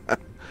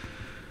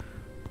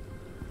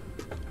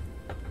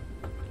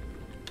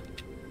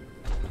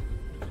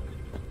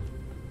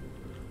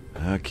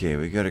 Okay,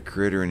 we got a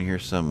critter in here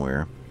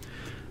somewhere.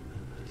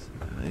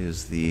 That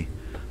is the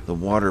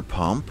water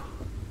pump.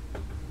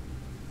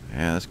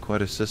 Yeah, that's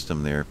quite a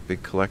system there.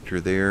 Big collector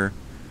there.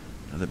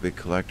 Another big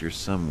collector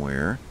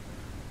somewhere.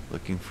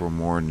 Looking for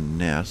more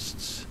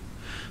nests.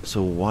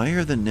 So why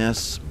are the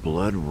nests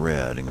blood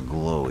red and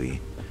glowy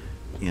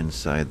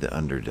inside the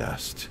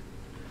underdust?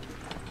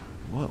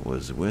 What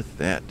was with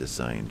that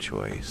design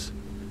choice?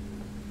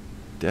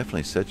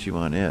 Definitely sets you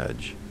on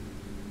edge.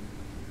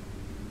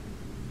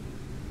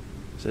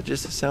 Is that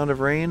just the sound of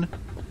rain?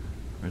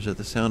 Or is it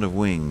the sound of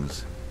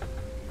wings?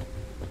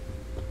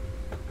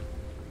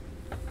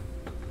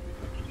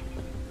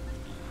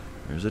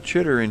 There's a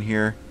chitter in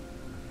here.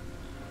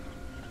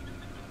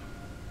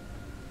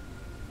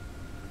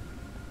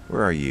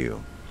 Where are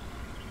you?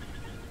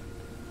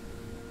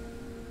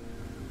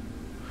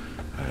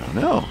 I don't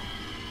know.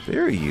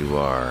 There you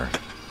are.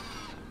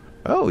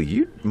 Oh,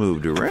 you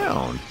moved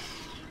around.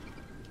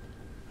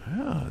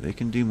 Oh, they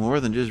can do more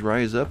than just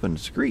rise up and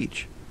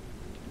screech.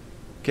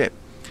 Okay.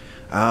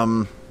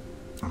 I'm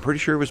pretty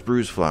sure it was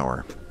bruise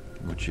flower,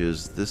 which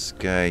is this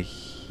guy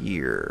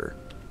here.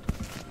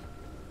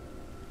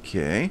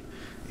 Okay.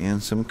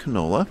 And some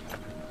canola.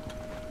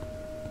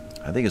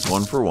 I think it's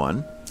 1 for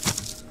 1.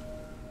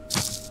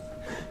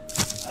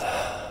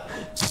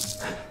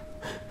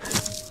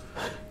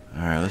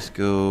 Alright, let's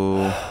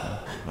go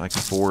like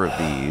 4 of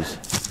these.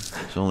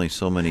 There's only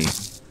so many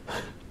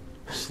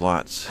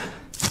slots.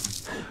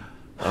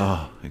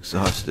 Oh,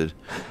 exhausted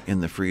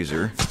in the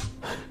freezer.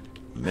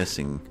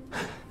 Missing.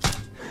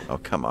 Oh,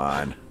 come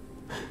on.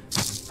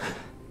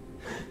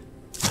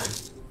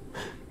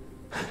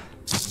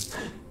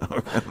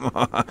 Oh, come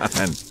on.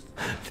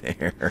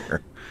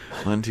 There.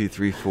 1, 2,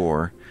 3,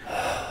 4.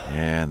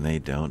 And they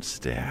don't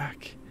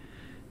stack.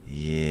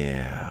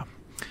 Yeah.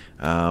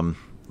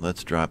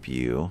 Let's drop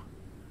you.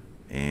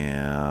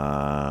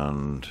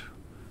 And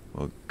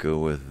we'll go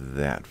with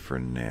that for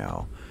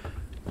now.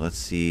 Let's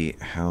see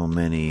how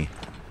many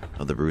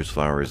of the bruise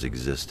flowers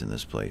exist in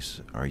this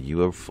place. Are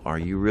you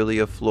really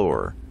a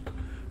floor?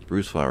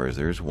 Bruise flowers,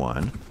 there's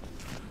one.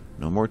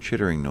 No more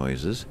chittering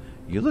noises.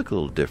 You look a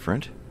little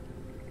different.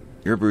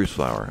 You're a bruise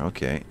flower,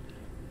 okay.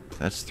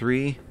 That's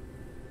 3.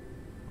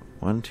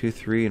 1, 2,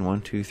 3, and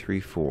 1, 2, 3,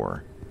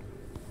 4.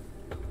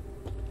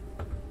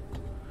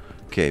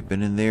 Okay,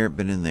 been in there,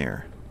 been in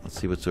there. Let's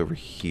see what's over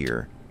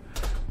here.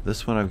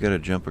 This one I've got to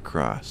jump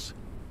across.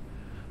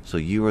 So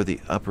you are the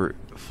upper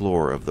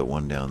floor of the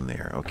one down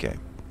there. Okay.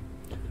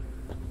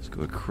 Let's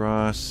go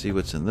across, see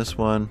what's in this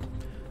one.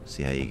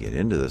 See how you get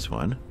into this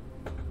one.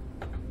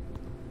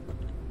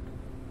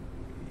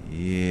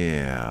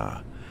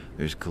 Yeah.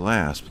 There's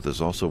glass, but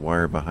there's also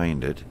wire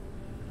behind it.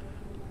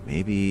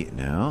 Maybe,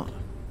 no.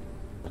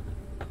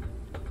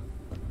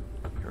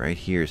 Right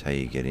here is how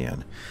you get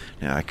in.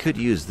 Now, I could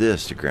use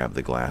this to grab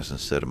the glass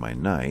instead of my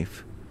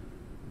knife.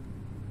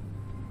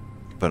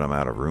 But I'm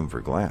out of room for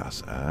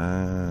glass.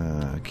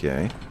 Ah,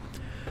 okay.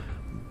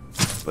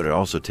 But it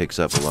also takes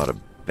up a lot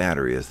of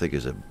battery. I think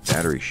there's a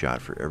battery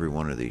shot for every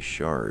one of these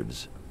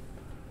shards.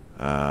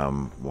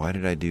 Why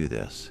did I do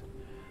this?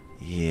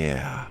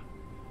 Yeah.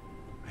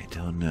 I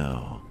don't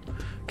know.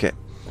 Okay.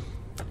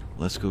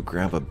 Let's go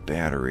grab a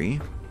battery.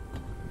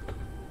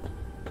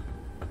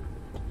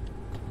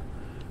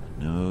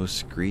 No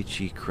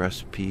screechy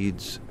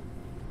crustipedes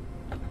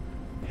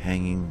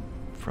hanging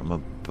from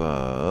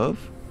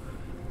above.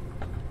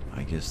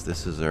 I guess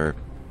this is our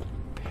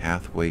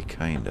pathway,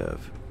 kind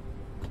of.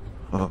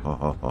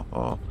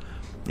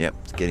 Yep,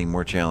 it's getting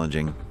more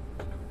challenging.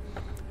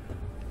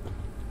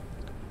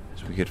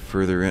 As we get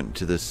further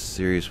into this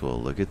series,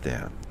 well, look at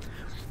that.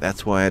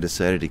 That's why I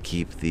decided to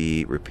keep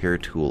the repair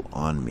tool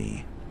on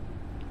me.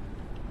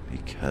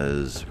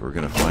 Because we're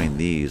going to find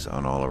these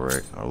on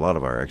a lot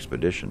of our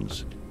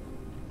expeditions.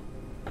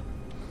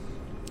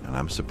 And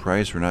I'm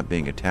surprised we're not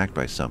being attacked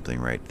by something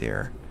right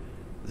there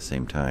at the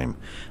same time.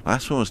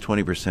 Last one was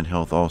 20%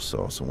 health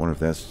also, so I wonder if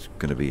that's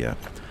going to be a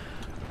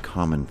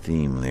common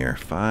theme there.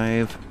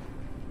 5.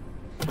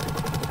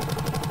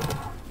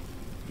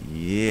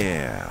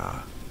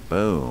 Yeah.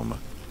 Boom.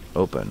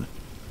 Open.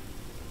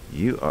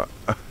 You are...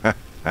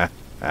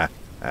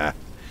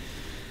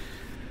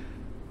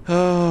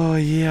 Oh,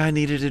 yeah, I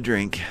needed a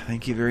drink.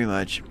 Thank you very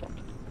much.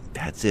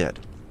 That's it.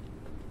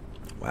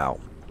 Wow.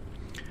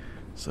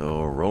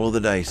 So, roll of the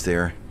dice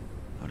there.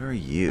 What are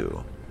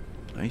you?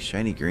 Nice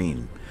shiny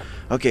green.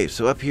 Okay,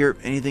 so up here,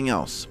 anything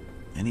else?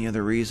 Any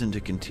other reason to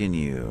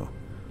continue?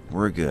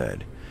 We're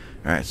good.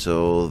 Alright,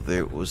 so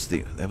there was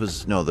there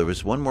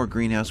was one more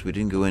greenhouse we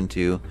didn't go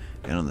into,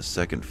 and on the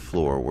second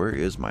floor. Where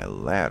is my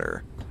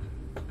ladder?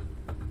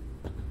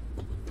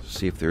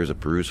 See if there's a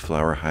bruise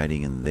flower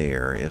hiding in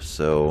there. If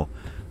so,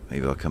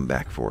 maybe I'll come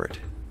back for it.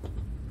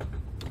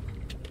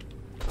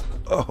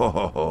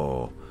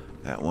 Oh,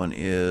 that one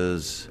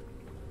is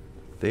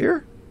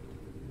there?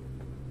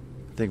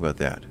 Think about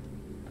that.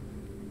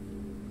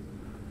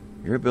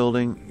 You're a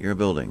building, you're a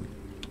building.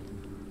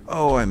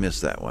 Oh, I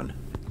missed that one.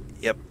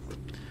 Yep.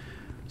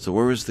 So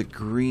where was the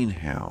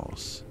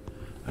greenhouse?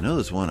 I know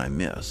there's one I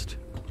missed.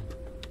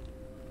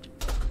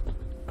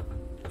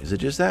 Is it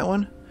just that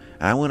one?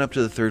 I went up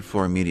to the third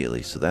floor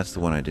immediately, so that's the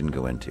one I didn't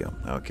go into.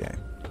 Okay.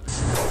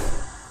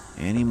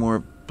 Any more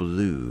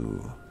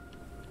blue?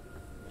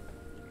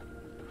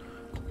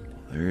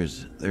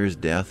 There's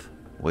death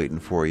waiting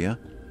for you.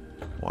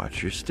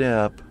 Watch your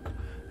step.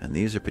 And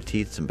these are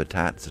petites and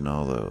batates and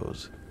all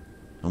those.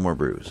 No more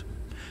bruise.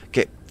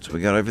 Okay, so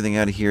we got everything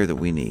out of here that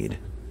we need.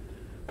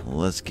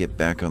 Let's get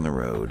back on the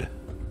road.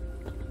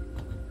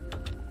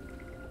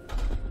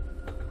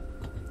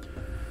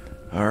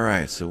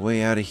 Alright, so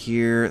way out of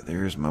here,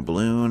 there's my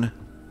balloon.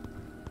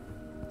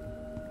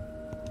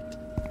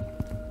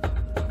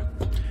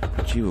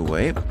 Put you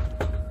away.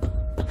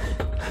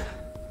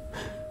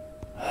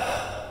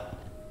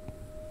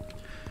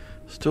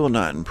 Still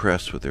not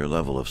impressed with their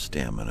level of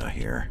stamina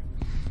here.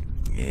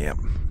 Yep.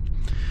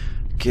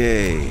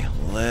 Okay,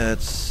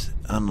 let's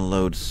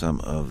unload some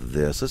of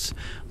this.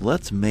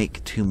 Let's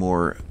make 2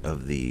 more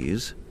of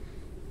these.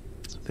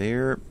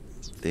 There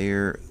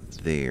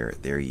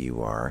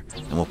you are.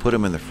 And we'll put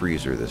them in the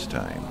freezer this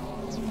time.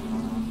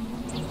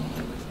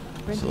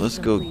 So let's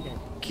go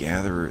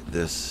gather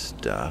this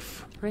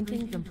stuff.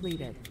 Printing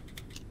completed.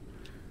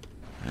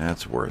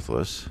 That's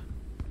worthless.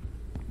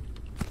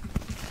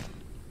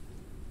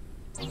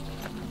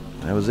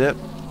 That was it?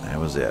 That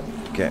was it.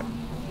 Okay.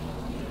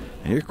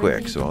 And you're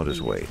quick, so I'll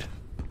just wait.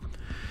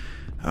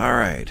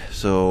 Alright,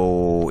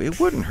 so it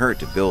wouldn't hurt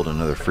to build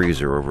another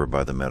freezer over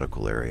by the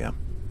medical area.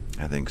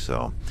 I think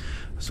so.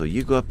 So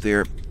you go up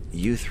there,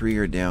 you 3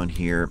 are down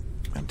here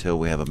until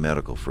we have a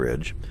medical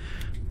fridge.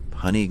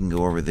 Honey can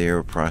go over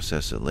there,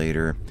 process it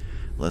later.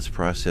 Let's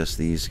process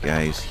these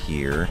guys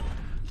here.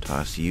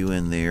 Toss you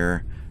in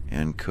there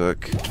and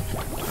cook.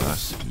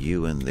 Toss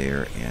you in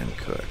there and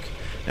cook.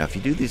 Now, if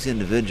you do these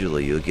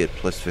individually, you'll get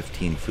plus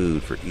 15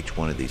 food for each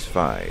one of these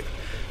 5.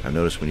 I've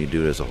noticed when you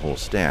do it as a whole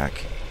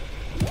stack,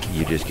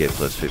 you just get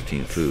plus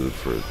 15 food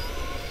for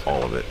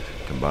all of it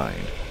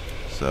combined.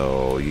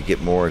 So you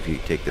get more if you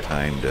take the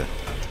time to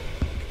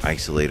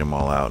isolate them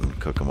all out and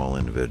cook them all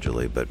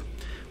individually. But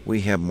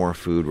we have more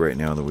food right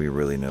now than we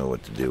really know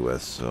what to do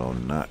with, so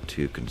not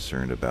too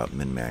concerned about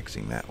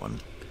min-maxing that one.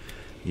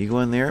 You go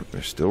in there,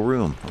 there's still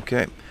room.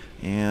 Okay,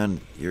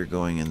 and you're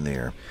going in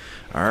there.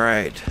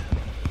 Alright,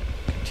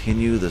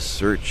 continue the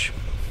search.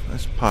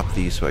 Let's pop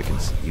these so I can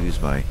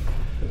use my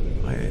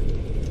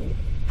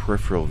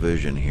peripheral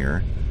vision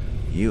here.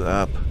 You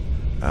up.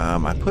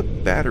 I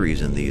put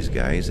batteries in these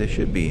guys. They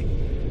should be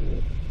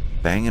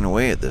banging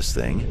away at this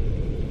thing.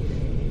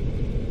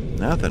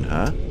 Nothing,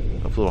 huh?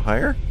 Up a little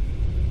higher?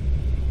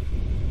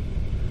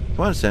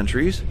 Come on,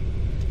 sentries.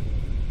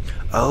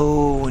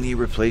 Oh, when you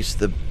replace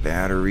the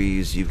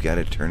batteries, you've got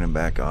to turn them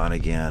back on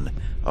again.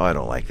 Oh, I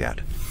don't like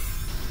that.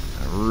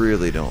 I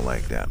really don't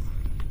like that.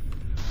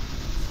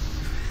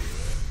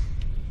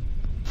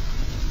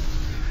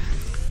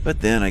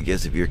 But then I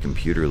guess if your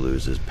computer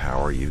loses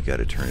power, you've got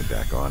to turn it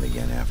back on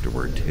again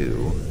afterward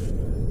too.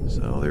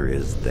 So there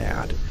is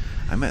that.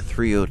 I'm at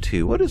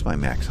 302. What is my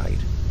max height?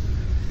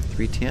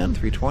 310?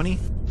 320?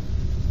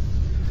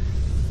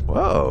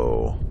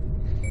 Whoa.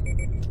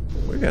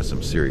 We got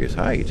some serious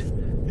height.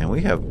 And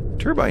we have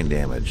turbine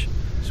damage.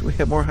 So we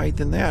have more height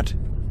than that.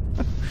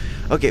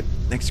 Okay,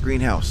 next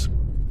greenhouse.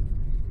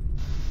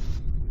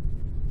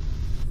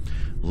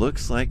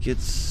 Looks like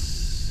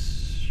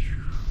it's...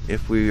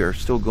 if we are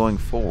still going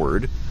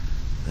forward,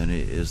 then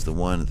it is the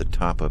one at the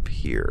top up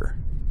here.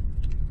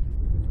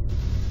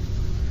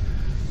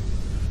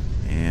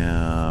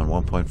 And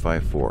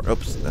 1.54.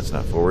 Oops, that's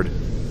not forward.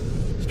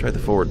 Let's try the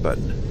forward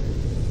button.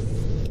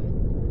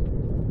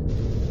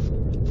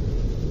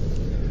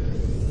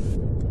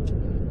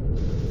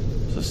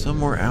 So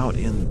somewhere out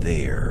in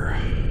there.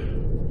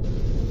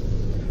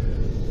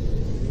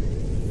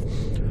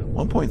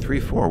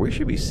 1.34. We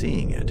should be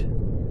seeing it.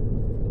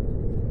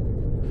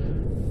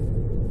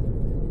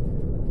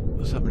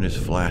 Something just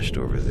flashed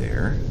over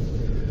there.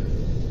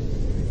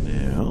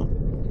 Now,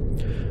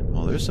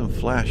 well, there's some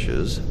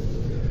flashes.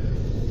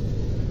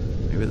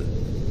 Maybe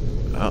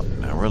oh,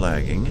 now we're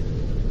lagging.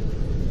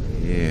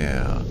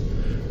 Yeah,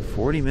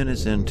 40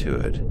 minutes into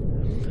it.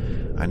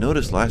 I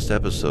noticed last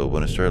episode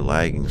when it started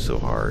lagging so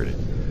hard,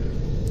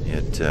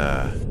 it,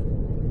 I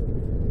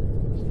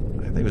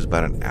think it was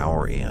about an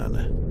hour in.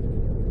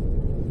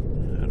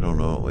 I don't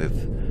know if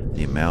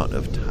the amount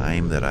of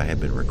time that I had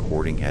been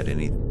recording had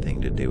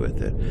anything to do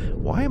with it.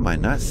 Why am I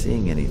not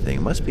seeing anything?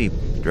 It must be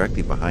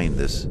directly behind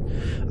this.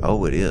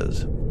 Oh, it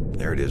is.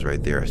 There it is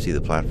right there. I see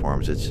the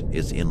platforms.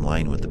 It's in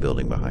line with the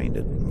building behind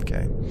it.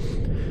 Okay.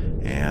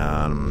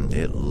 And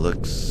it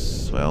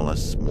looks, well,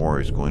 unless more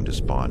is going to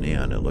spawn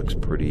in, it looks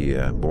pretty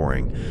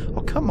boring.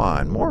 Oh, come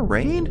on. More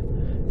rain?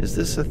 Is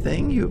this a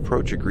thing? You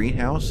approach a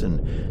greenhouse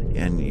and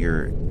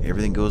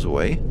everything goes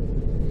away?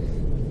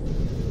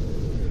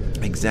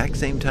 Exact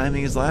same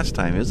timing as last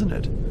time, isn't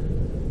it?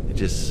 It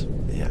just,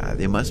 yeah,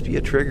 there must be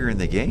a trigger in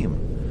the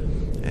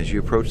game. As you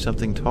approach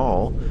something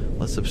tall,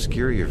 let's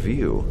obscure your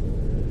view.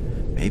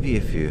 Maybe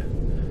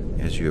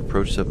as you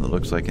approach something that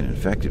looks like an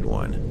infected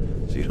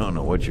one, so you don't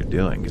know what you're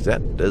doing, because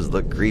that does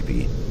look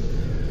creepy.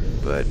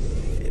 But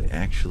it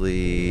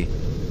actually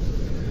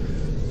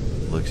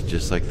looks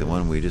just like the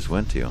one we just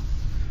went to.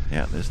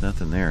 Yeah, there's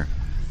nothing there.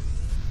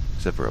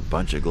 Except for a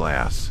bunch of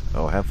glass.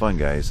 Oh, have fun,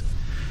 guys.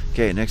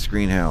 Okay, next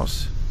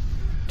greenhouse.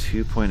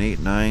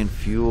 2.89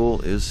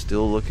 fuel is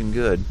still looking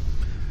good.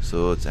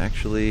 So it's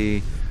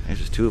actually, there's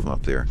just 2 of them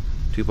up there.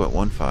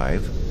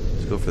 2.15.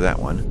 Let's go for that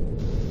one.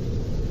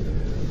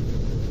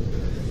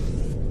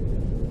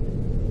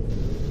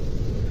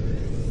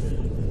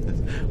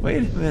 Wait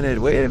a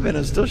minute,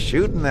 I'm still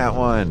shooting that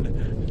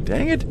one.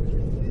 Dang it.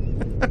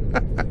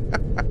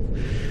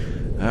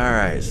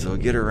 Alright, so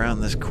get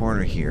around this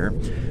corner here.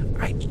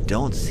 I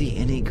don't see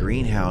any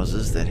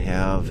greenhouses that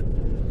have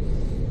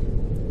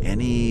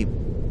any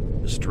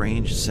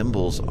strange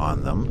symbols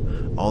on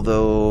them,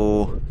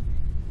 although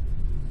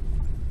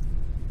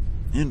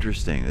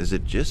interesting. Is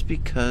it just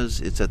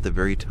because it's at the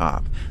very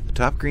top? The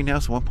top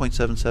greenhouse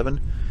 1.77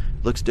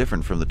 looks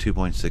different from the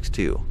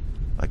 2.62,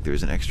 like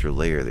there's an extra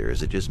layer there.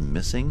 Is it just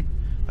missing?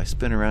 If I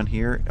spin around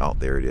here, oh,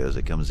 there it is.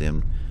 It comes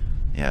in.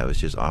 Yeah, it was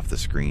just off the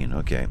screen.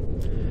 Okay,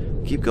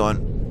 keep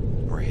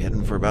going. We're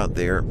heading for about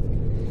there,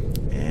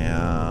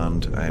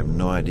 and I have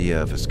no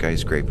idea if a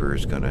skyscraper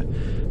is gonna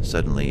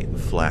suddenly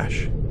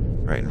flash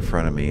right in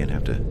front of me and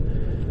have to,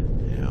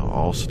 you know,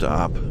 all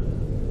stop,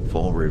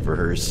 full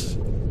reverse.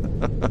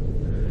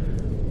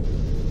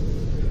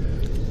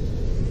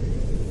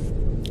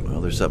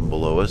 Well, there's something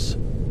below us.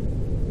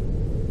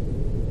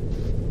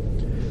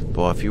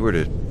 Boy, if you were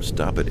to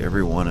stop at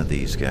every one of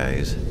these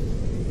guys,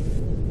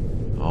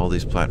 all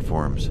these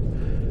platforms,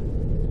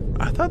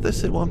 I thought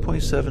this said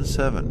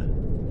 1.77.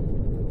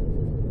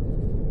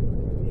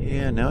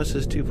 Yeah, now it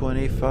says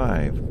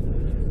 2.85.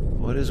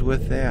 What is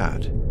with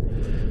that?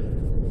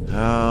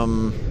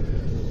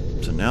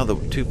 So now the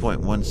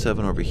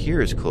 2.17 over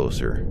here is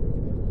closer.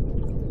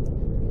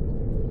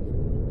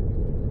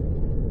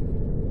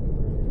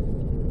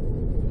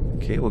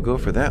 Okay, we'll go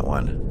for that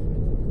one.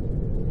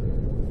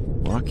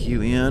 Lock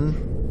you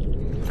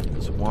in.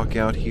 Let's walk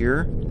out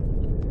here.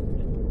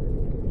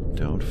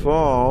 Don't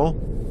fall.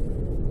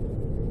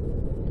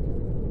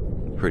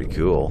 Pretty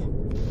cool.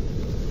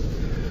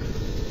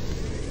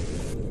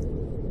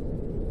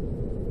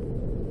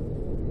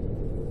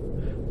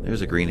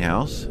 There's a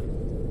greenhouse.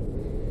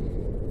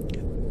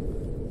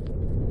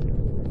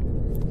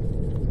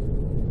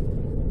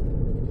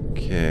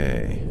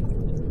 Okay.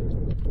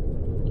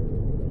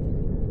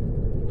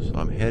 So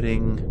I'm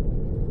heading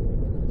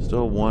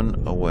still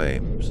one away.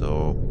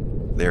 So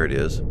there it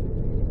is.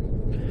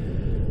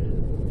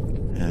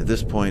 And at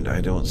this point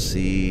I don't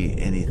see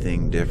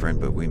anything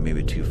different, but we may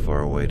be too far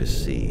away to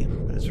see.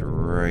 It's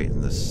right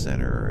in the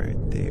center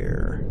right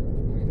there.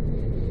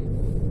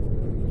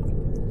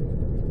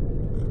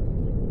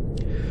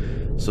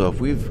 So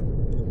if we've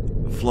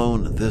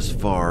flown this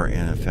far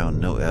and have found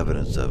no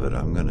evidence of it,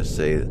 I'm going to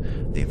say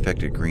the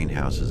infected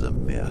greenhouse is a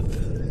myth.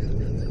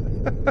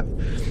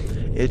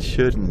 It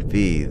shouldn't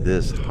be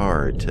this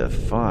hard to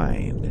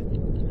find.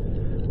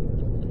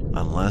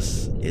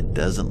 Unless it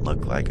doesn't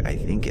look like I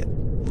think it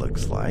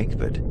looks like,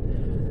 but I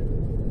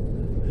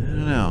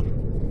don't know.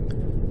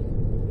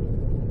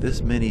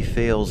 This many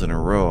fails in a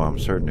row, I'm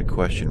starting to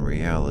question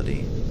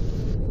reality.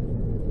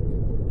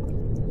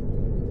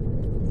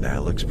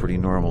 That looks pretty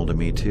normal to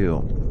me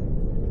too.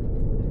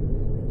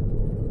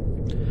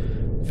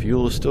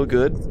 Fuel is still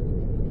good.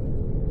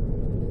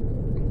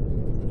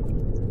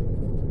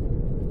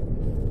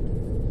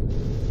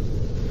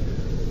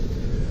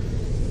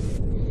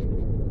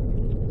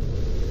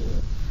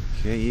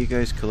 Okay, you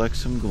guys collect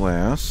some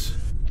glass.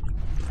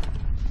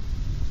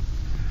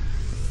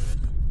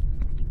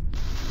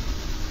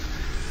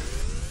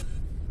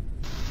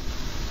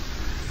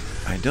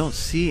 I don't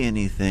see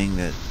anything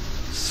that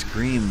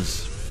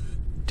screams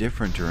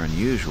different or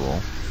unusual.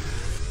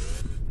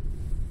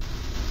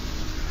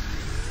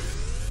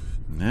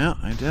 No,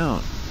 I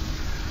don't.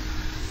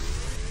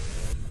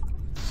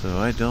 So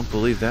I don't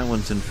believe that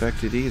one's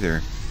infected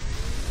either.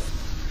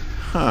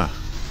 Huh.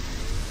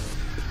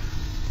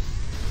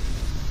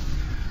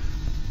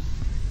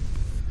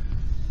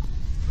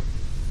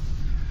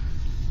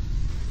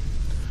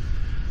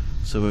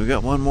 So we've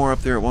got one more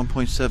up there at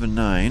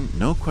 1.79.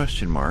 No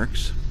question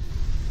marks.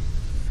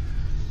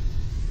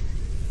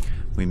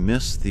 We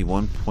missed the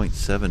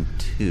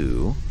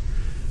 1.72.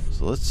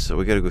 So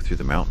we got to go through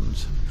the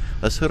mountains.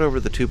 Let's head over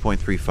to the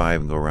 2.35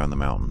 and go around the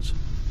mountains.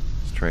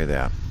 Let's try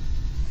that.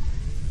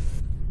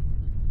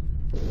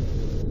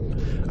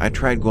 I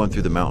tried going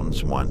through the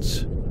mountains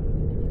once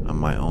on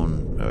my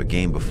own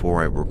game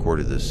before I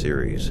recorded this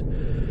series.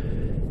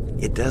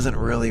 It doesn't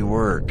really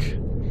work.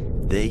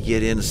 They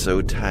get in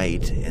so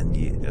tight,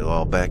 and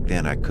well, back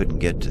then I couldn't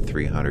get to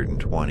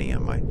 320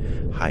 on my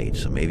height,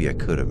 so maybe I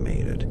could have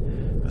made it.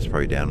 That's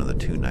probably down in the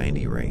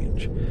 290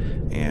 range.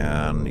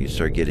 And you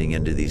start getting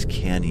into these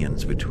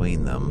canyons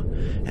between them,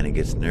 and it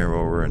gets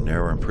narrower and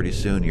narrower, and pretty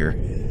soon you're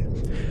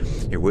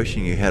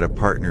wishing you had a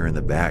partner in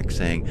the back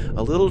saying,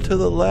 a little to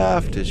the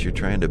left, as you're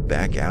trying to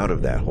back out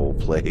of that whole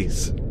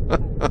place.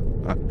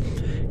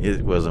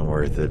 It wasn't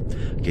worth it.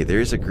 Okay,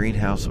 there's a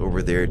greenhouse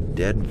over there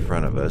dead in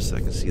front of us. I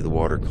can see the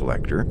water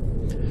collector.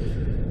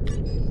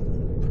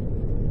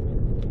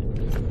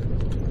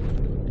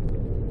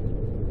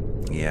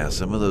 Yeah,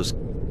 some of those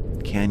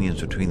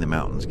canyons between the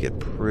mountains get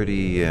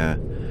pretty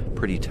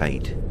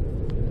tight.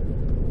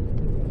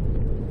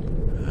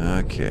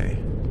 Okay,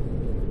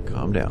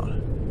 calm down.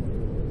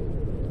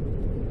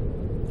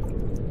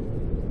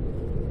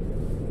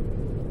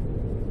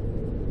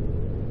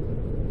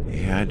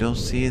 Yeah, I don't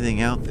see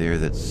anything out there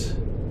that's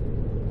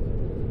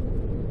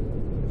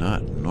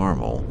not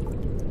normal.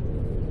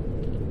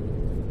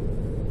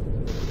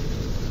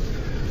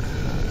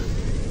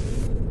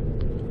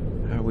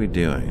 How are we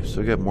doing?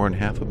 Still got more than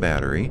half a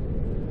battery.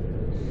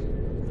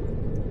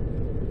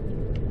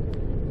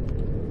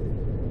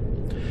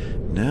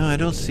 No, I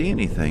don't see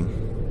anything.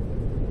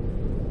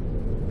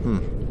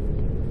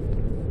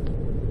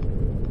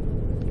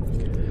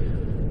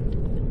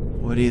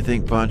 What do you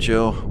think,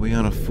 Pancho? We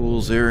on a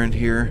fool's errand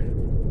here?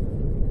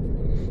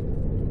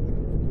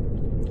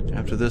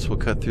 After this, we'll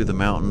cut through the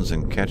mountains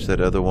and catch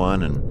that other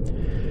one,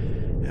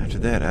 and after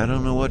that, I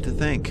don't know what to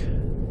think. I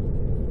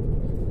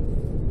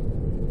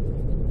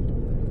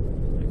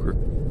think we're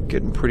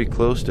getting pretty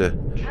close to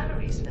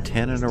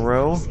 10 in a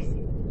row.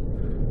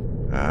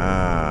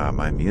 Ah,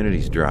 my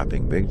immunity's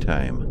dropping big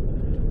time.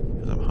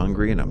 'Cause I'm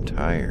hungry and I'm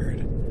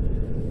tired.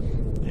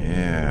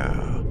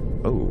 Yeah.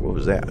 Oh, what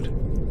was that?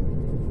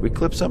 We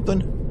clipped something?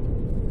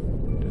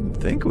 Didn't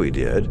think we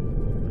did.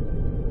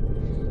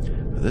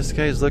 This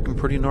guy's looking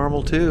pretty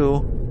normal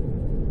too.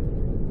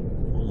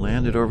 We'll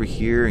land it over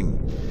here and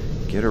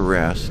get a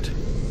rest.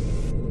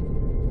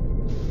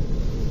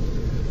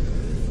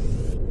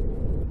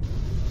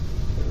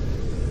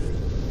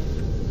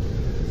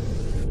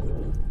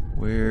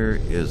 Where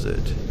is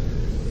it?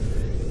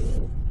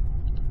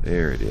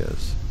 There it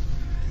is.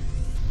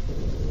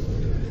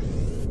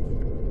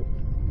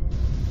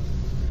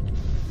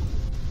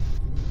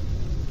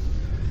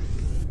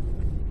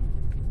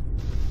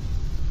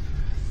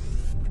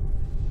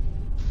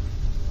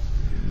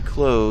 Getting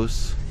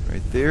close.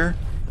 Right there.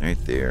 Right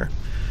there.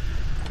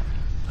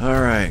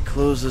 Alright,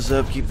 close this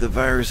up, keep the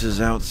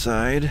viruses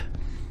outside.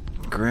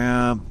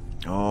 Grab,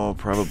 oh,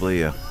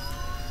 probably a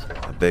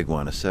big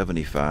one, a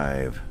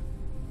 75.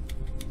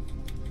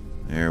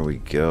 There we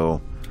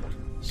go.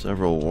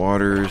 Several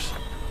waters.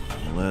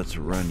 Let's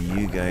run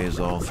you guys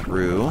all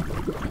through.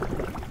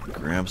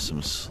 Grab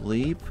some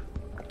sleep.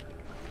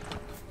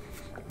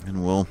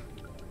 And we'll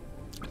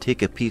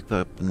take a peek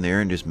up in there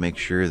and just make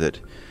sure that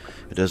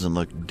it doesn't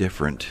look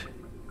different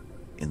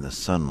in the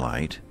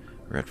sunlight.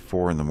 We're at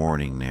 4 in the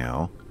morning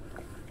now.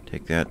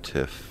 Take that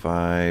to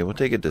 5. We'll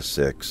take it to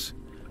 6.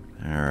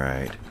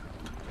 Alright.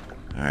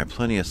 Alright,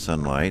 plenty of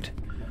sunlight.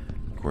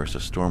 Of course, a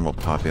storm will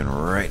pop in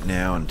right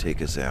now and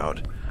take us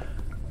out.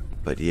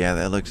 But yeah,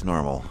 that looks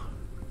normal.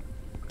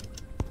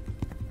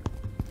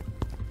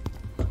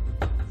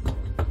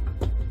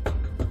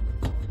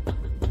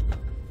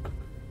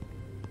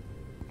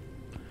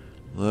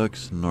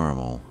 Looks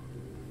normal.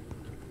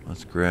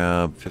 Let's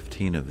grab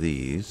 15 of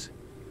these.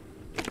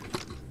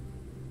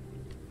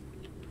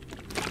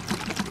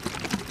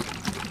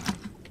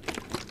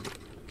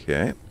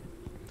 Okay.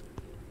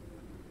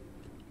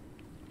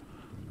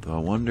 Though I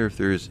wonder if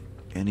there's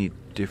any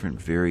different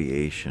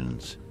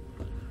variations.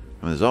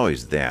 I mean, there's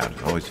always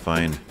that. Always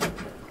find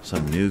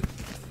some new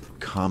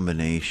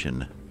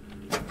combination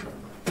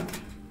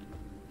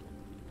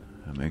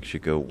that makes you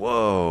go,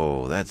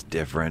 whoa, that's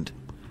different.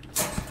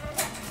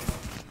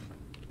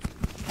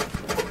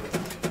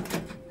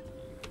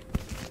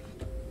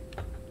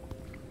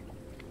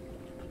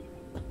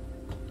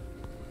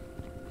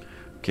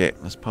 Okay,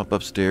 let's pop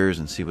upstairs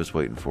and see what's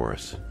waiting for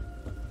us.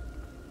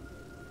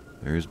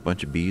 There's a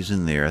bunch of bees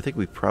in there. I think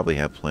we probably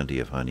have plenty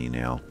of honey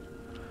now.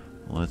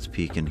 Let's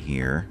peek in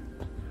here.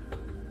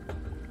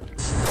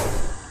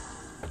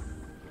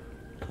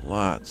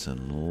 Lots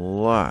and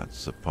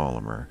lots of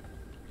polymer.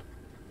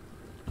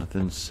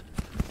 Nothing's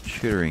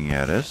chittering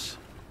at us.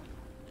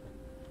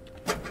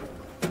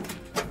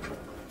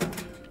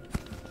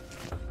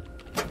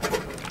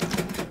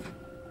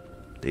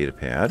 Data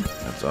pad,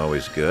 that's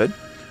always good.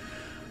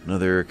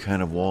 Another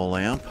kind of wall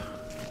lamp.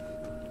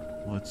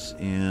 What's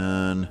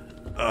in...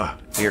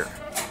 here.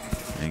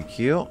 Thank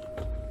you.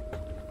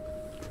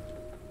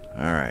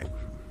 Alright.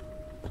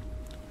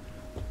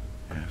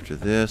 After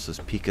this, let's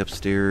peek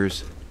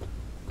upstairs.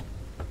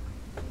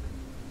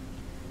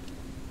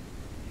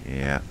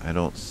 Yeah, I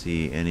don't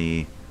see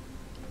any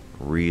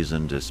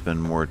reason to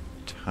spend more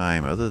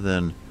time other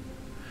than...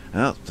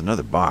 Well, it's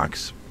another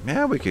box.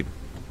 Yeah, we could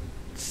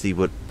see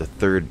what the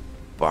third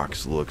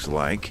box looks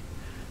like.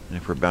 And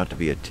if we're about to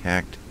be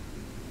attacked...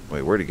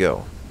 Wait, where'd it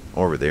go?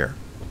 Over there.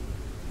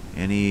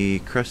 Any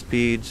crust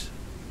beads?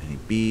 Any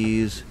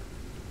bees?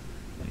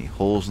 Any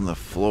holes in the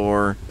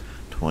floor?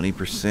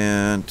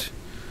 20%.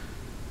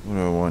 What do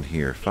I want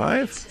here?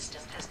 5? The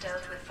system has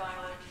dealt with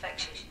viral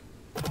infection.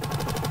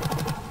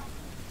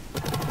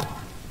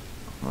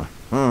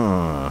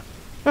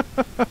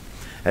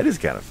 That is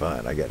kind of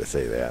fun, I gotta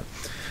say that.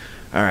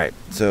 Alright,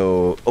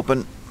 so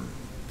open.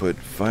 Put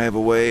 5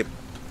 away.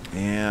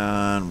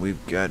 And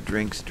we've got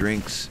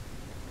drinks.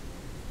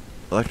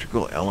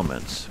 Electrical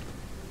elements.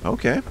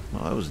 Okay,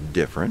 well that was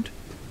different.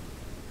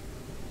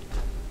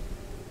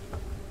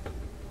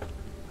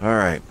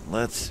 Alright,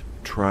 let's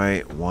try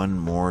one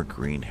more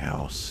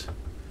greenhouse.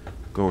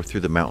 Go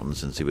through the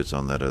mountains and see what's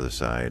on that other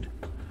side.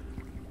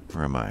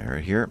 Where am I?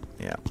 Right here?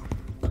 Yeah.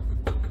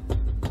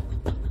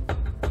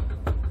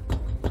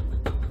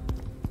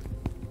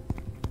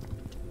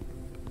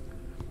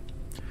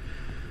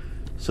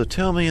 So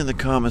tell me in the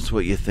comments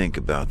what you think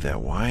about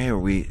that. Why are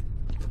we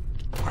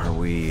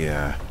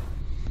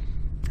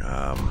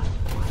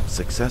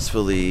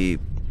successfully,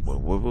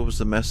 what was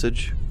the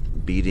message?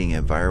 Beating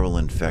a viral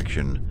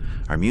infection.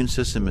 Our immune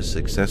system has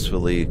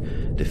successfully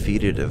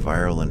defeated a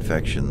viral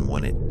infection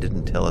when it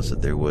didn't tell us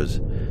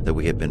that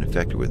we had been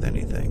infected with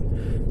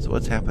anything. So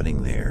what's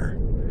happening there?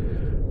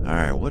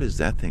 Alright, what is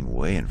that thing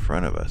way in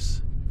front of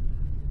us?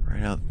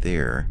 Right out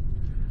there.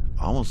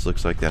 Almost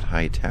looks like that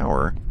high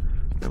tower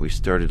that we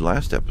started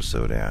last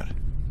episode at.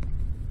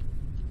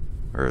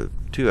 Or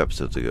 2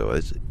 episodes ago.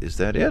 Is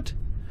that it?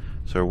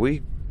 So are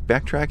we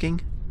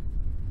backtracking?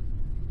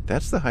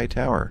 That's the high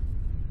tower.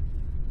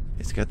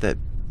 It's got that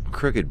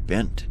crooked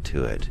bent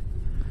to it.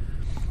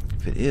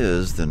 If it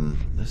is, then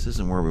this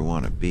isn't where we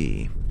want to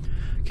be.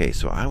 Okay,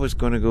 so I was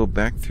going to go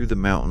back through the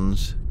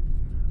mountains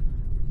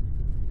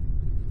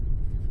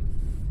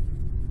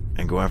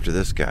and go after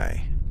this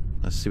guy.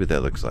 Let's see what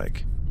that looks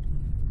like.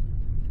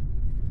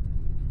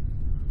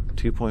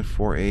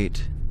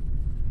 2.48.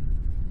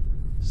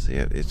 See,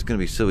 it's going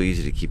to be so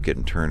easy to keep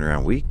getting turned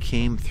around. We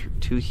came through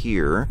to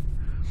here.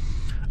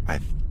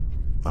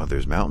 Oh,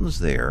 there's mountains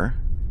there.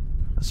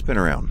 Let's spin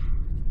around.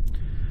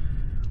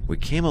 We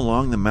came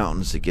along the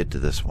mountains to get to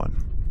this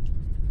one.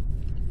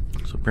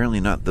 So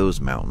apparently not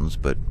those mountains,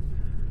 but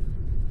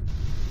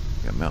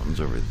Got mountains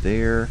over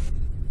there.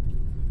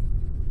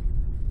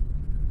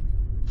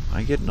 Am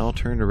I getting all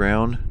turned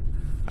around?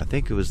 I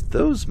think it was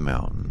those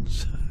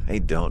mountains. I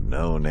don't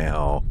know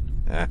now.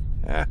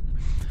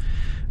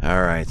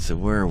 Alright, so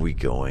where are we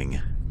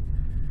going?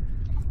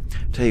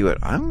 Tell you what,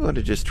 I'm going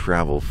to just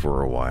travel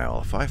for a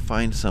while. If I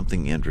find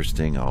something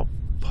interesting, I'll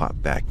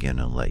pop back in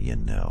and let you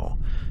know.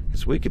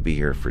 Because we could be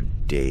here for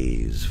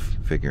days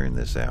figuring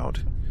this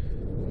out.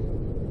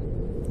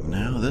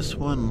 Now, this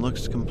one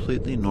looks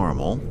completely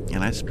normal,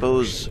 and I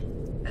suppose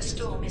A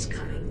storm is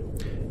coming.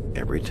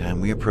 every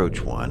time we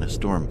approach one, a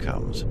storm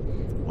comes.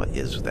 What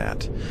is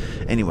that?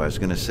 Anyway, I was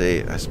going to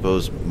say, I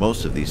suppose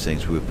most of these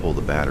things we would pull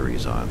the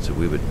batteries on, so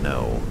we would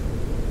know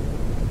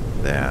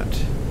that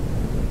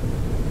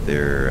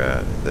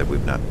that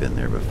we've not been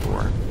there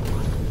before.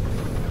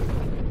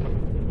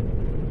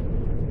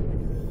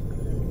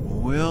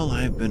 Well,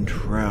 I've been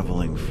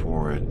traveling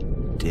for a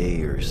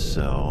day or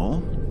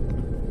so.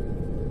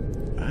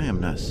 I am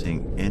not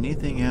seeing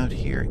anything out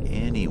here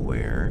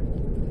anywhere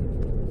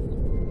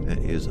that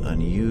is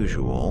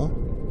unusual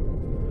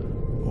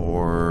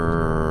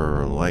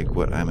or like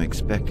what I'm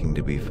expecting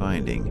to be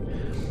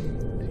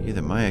finding.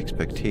 Either my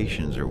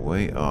expectations are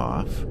way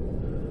off,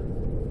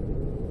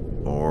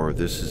 or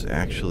this is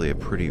actually a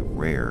pretty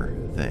rare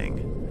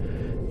thing.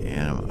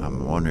 And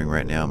I'm wondering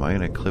right now, am I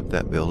going to clip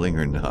that building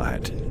or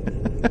not?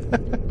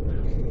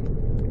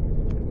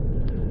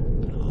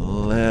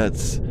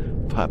 Let's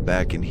pop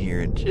back in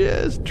here and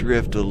just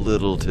drift a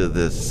little to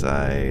this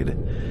side.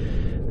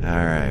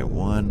 Alright,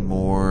 one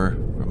more.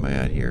 Where am I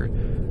at here?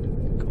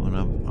 Going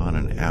up on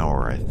an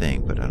hour, I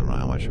think, but I don't know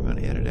how much I'm going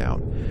to edit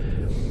out.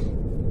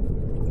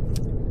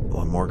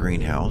 One more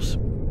greenhouse,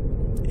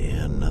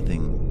 and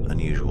nothing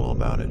unusual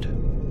about it.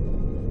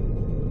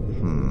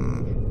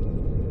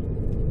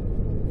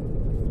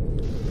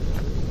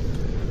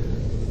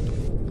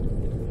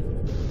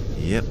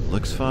 Yep,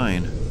 looks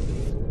fine.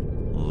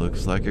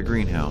 Looks like a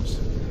greenhouse.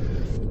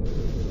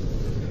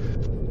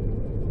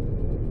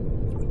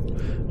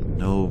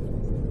 No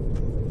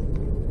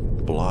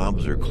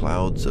blobs or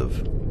clouds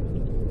of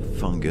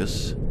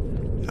fungus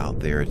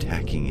out there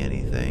attacking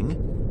anything.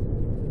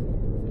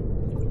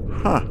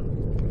 Huh.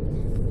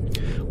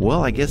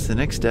 Well, I guess the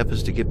next step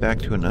is to get back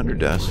to an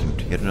underdust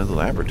and hit another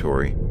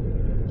laboratory.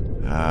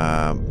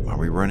 Are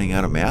we running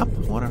out of map?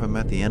 What if I'm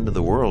at the end of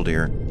the world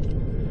here?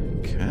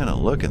 Kind of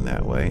looking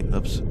that way.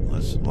 Oops,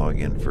 let's log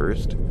in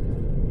first.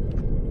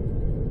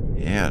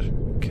 Yeah,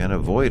 kind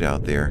of void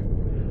out there.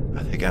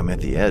 I think I'm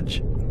at the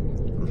edge.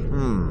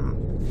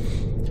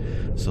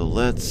 So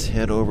let's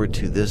head over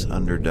to this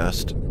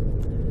underdust.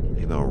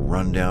 Maybe I'll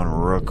run down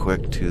real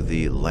quick to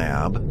the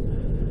lab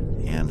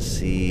and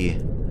see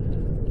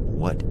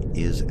what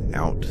is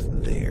out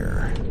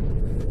there.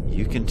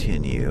 You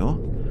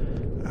continue.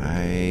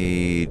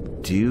 I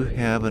do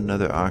have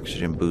another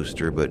oxygen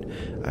booster, but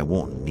I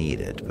won't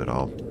need it, but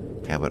I'll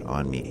have it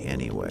on me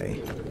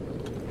anyway.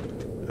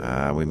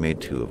 We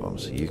made 2 of them,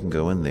 so you can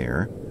go in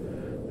there.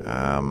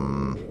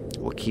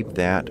 We'll keep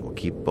that. We'll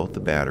keep both the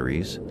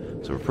batteries.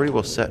 So we're pretty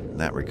well set in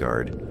that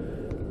regard.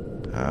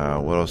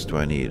 What else do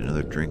I need?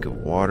 Another drink of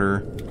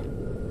water.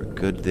 We're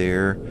good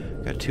there.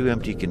 Got 2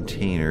 empty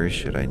containers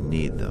should I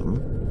need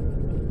them.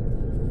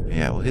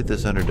 Yeah, we'll hit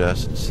this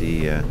underdust and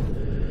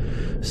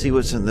see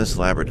what's in this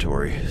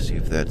laboratory. See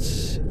if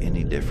that's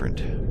any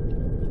different.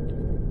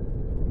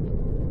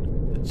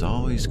 It's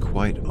always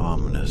quite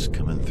ominous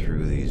coming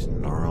through these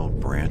gnarled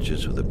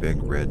branches with the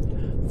big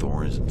red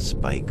thorns and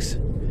spikes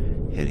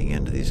heading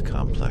into these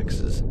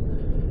complexes.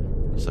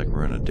 It's like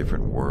we're in a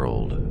different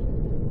world.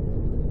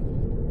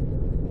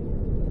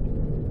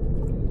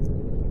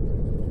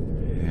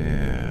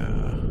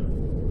 Yeah.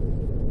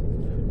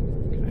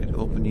 Can I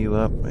open you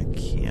up? I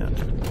can't.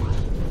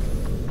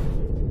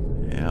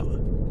 Yeah.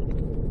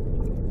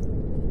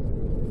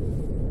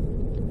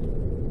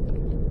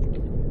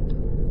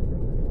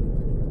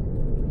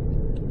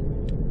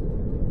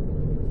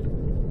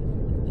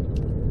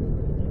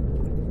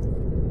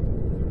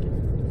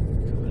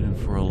 Coming in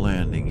for a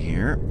landing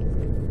here.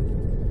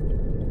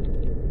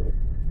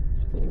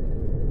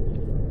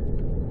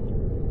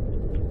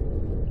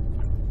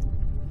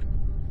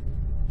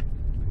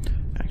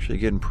 Actually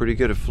getting pretty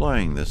good at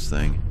flying this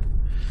thing.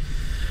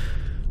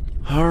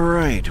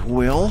 Alright,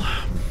 well,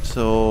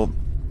 so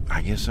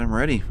I guess I'm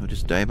ready. We'll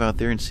just dive out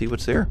there and see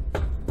what's there.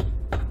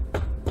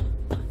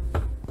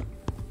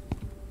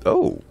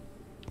 Oh,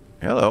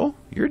 hello,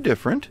 you're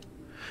different.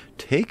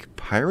 Take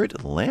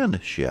pirate land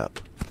ship.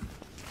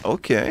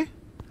 Okay.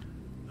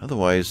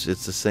 Otherwise,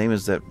 it's the same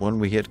as that one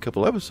we hit a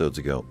couple episodes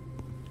ago.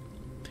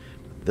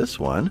 This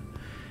one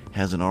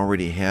hasn't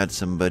already had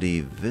somebody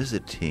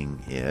visiting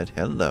it.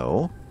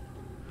 Hello.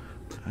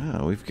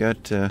 Oh, we've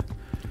got a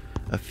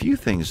few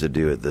things to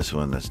do at this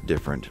one that's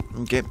different.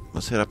 Okay,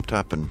 let's head up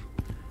top and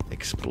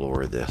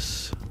explore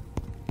this.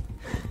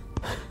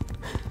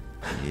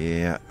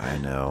 Yeah, I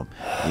know.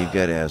 You've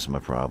got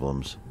asthma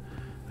problems.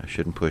 I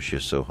shouldn't push you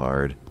so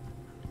hard.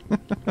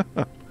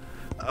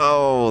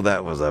 Oh,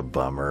 that was a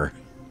bummer.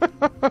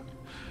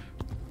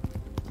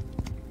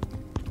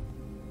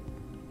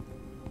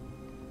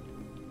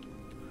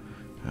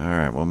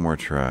 Alright, one more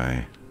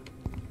try.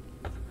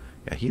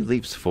 Yeah, he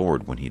leaps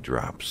forward when he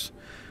drops.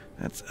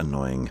 That's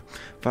annoying.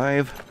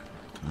 5.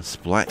 I'll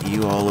splat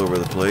you all over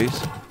the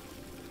place.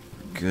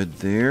 Good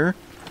there.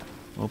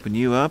 Open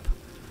you up.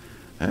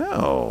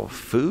 Oh,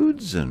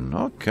 foods and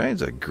all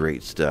kinds of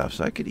great stuff.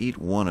 So I could eat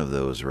one of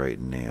those right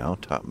now.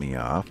 Top me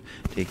off.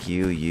 Take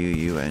you,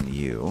 you, and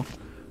you.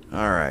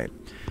 Alright.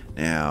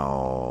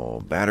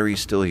 Now,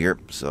 battery's still here,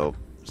 so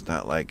it's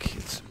not like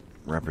it's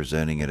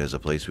representing it as a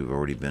place we've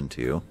already been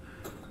to.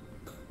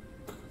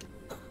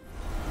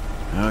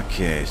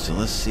 Okay, so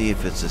let's see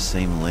if it's the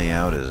same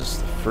layout as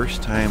the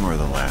first time or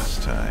the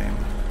last time.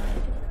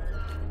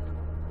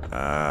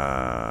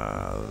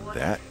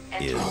 That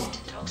is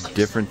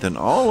different than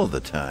all of the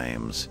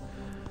times.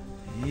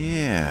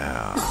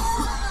 Yeah.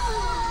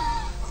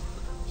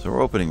 So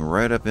we're opening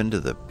right up into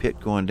the pit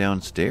going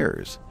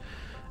downstairs.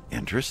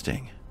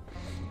 Interesting.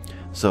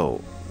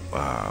 So,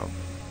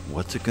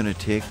 what's it going to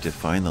take to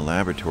find the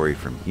laboratory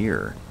from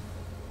here?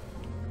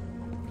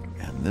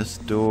 And this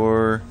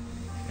door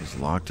is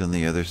locked on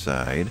the other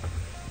side.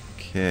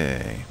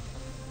 Okay.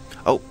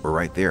 Oh, we're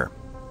right there.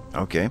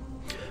 Okay.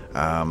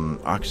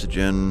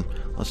 Oxygen.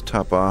 Let's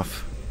top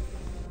off.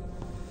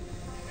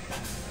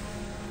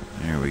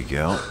 There we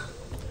go.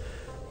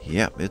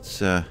 Yep,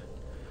 it's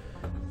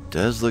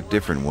does look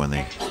different when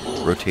they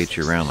rotate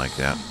you around like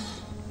that.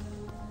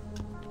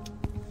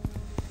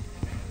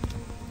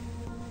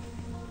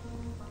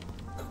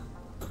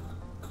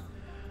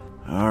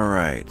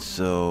 Alright,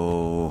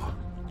 so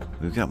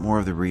we've got more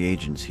of the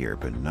reagents here,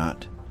 but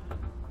not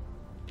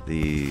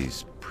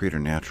these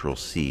preternatural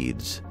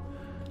seeds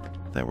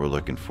that we're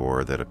looking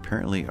for that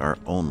apparently are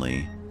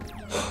only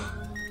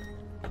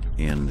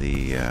in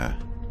the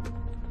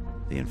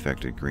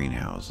infected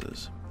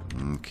greenhouses.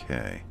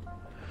 Okay.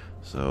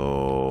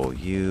 So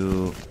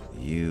you.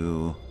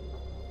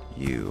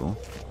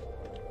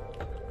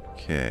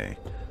 Okay.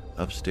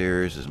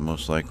 Upstairs is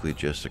most likely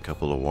just a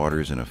couple of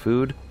waters and a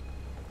food.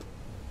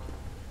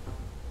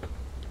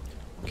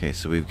 Okay,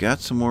 so we've got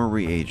some more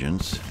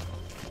reagents.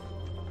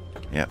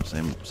 Yep,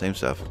 same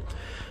stuff.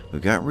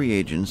 We've got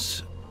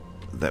reagents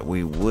that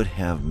we would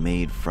have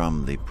made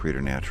from the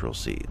preternatural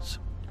seeds.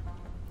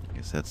 I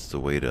guess that's the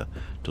way to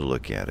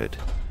look at it.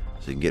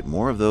 So you can get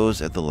more of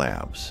those at the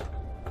labs.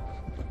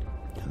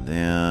 And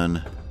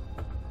then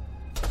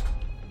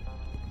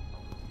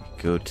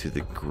go to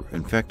the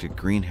infected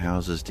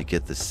greenhouses to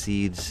get the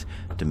seeds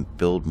to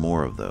build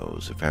more of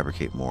those, to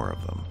fabricate more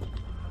of them.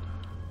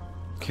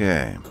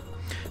 Okay.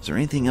 Is there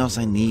anything else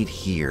I need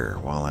here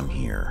while I'm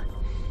here?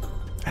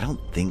 I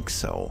don't think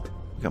so.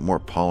 We've got more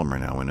polymer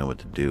now. We know what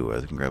to do.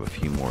 I can grab a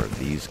few more of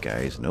these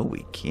guys. No,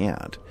 we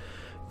can't.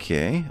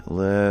 Okay,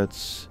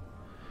 let's...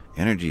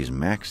 Energy is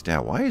maxed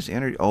out. Why is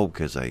energy... Oh,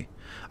 because I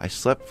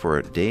slept for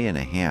a day and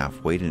a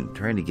half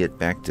trying to get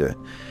back to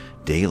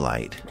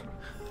daylight.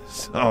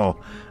 So,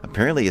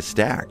 apparently it's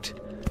stacked.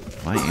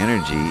 My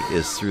energy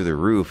is through the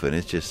roof and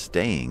it's just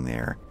staying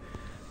there.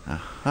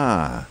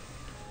 Aha.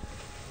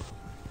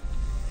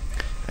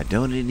 I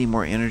don't need any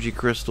more energy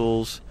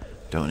crystals.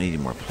 Don't need any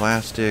more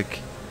plastic.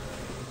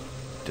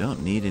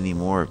 Don't need any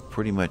more of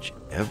pretty much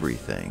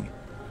everything.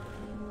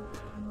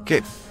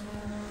 Okay.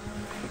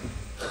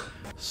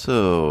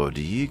 So,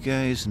 do you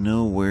guys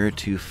know where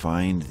to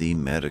find the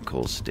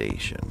medical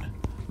station?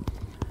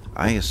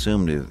 I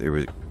assumed there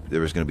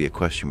was going to be a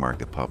question mark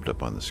that popped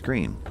up on the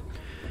screen.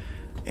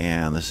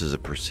 And this is a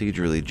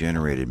procedurally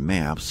generated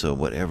map, so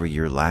whatever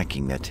you're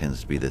lacking, that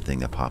tends to be the thing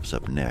that pops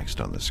up next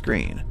on the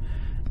screen.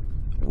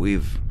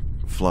 We've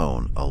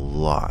flown a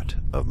lot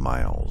of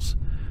miles.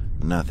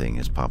 Nothing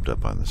has popped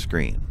up on the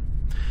screen,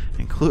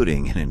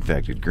 including an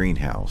infected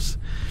greenhouse.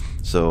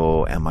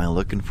 So, am I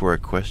looking for a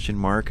question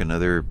mark,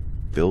 another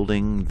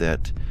building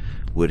that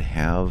would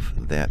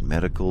have that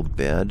medical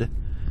bed?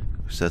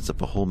 Sets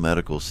up a whole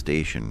medical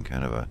station,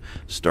 kind of a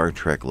Star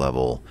Trek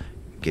level.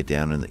 Get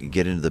down and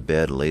get into the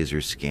bed,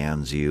 laser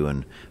scans you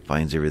and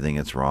finds everything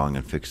that's wrong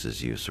and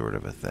fixes you, sort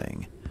of a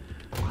thing.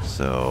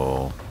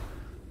 So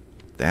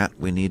that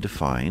we need to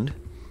find,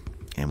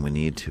 and we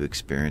need to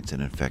experience an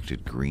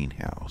infected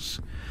greenhouse.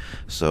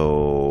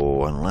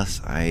 So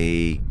unless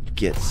I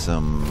get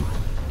some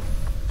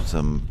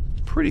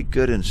pretty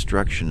good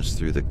instructions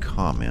through the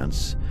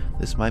comments,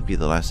 this might be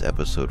the last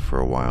episode for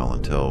a while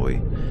until we,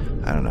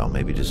 I don't know,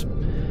 maybe just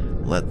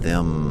let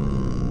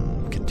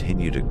them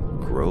continue to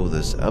grow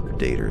this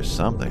update or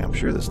something. I'm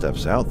sure the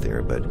stuff's out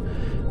there, but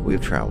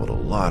we've traveled a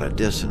lot of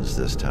distance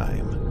this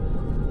time,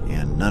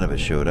 and none of it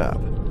showed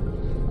up.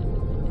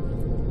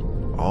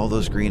 All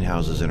those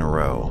greenhouses in a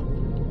row,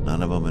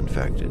 none of them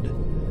infected.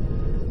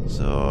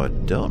 So I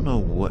don't know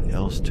what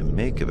else to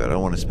make of it. I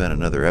don't want to spend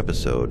another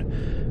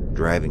episode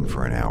driving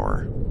for an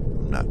hour,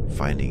 not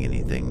finding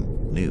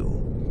anything new.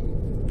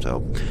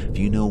 So if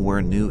you know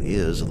where new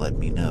is, let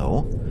me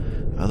know.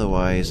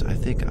 Otherwise, I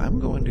think I'm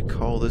going to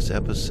call this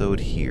episode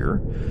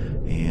here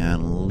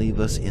and leave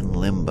us in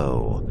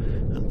limbo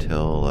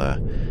until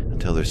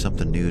there's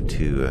something new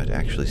to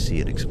actually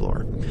see and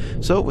explore.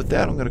 So with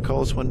that, I'm going to call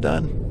this one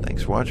done.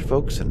 Thanks for watching,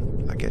 folks,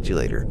 and I'll catch you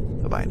later.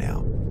 Bye-bye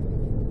now.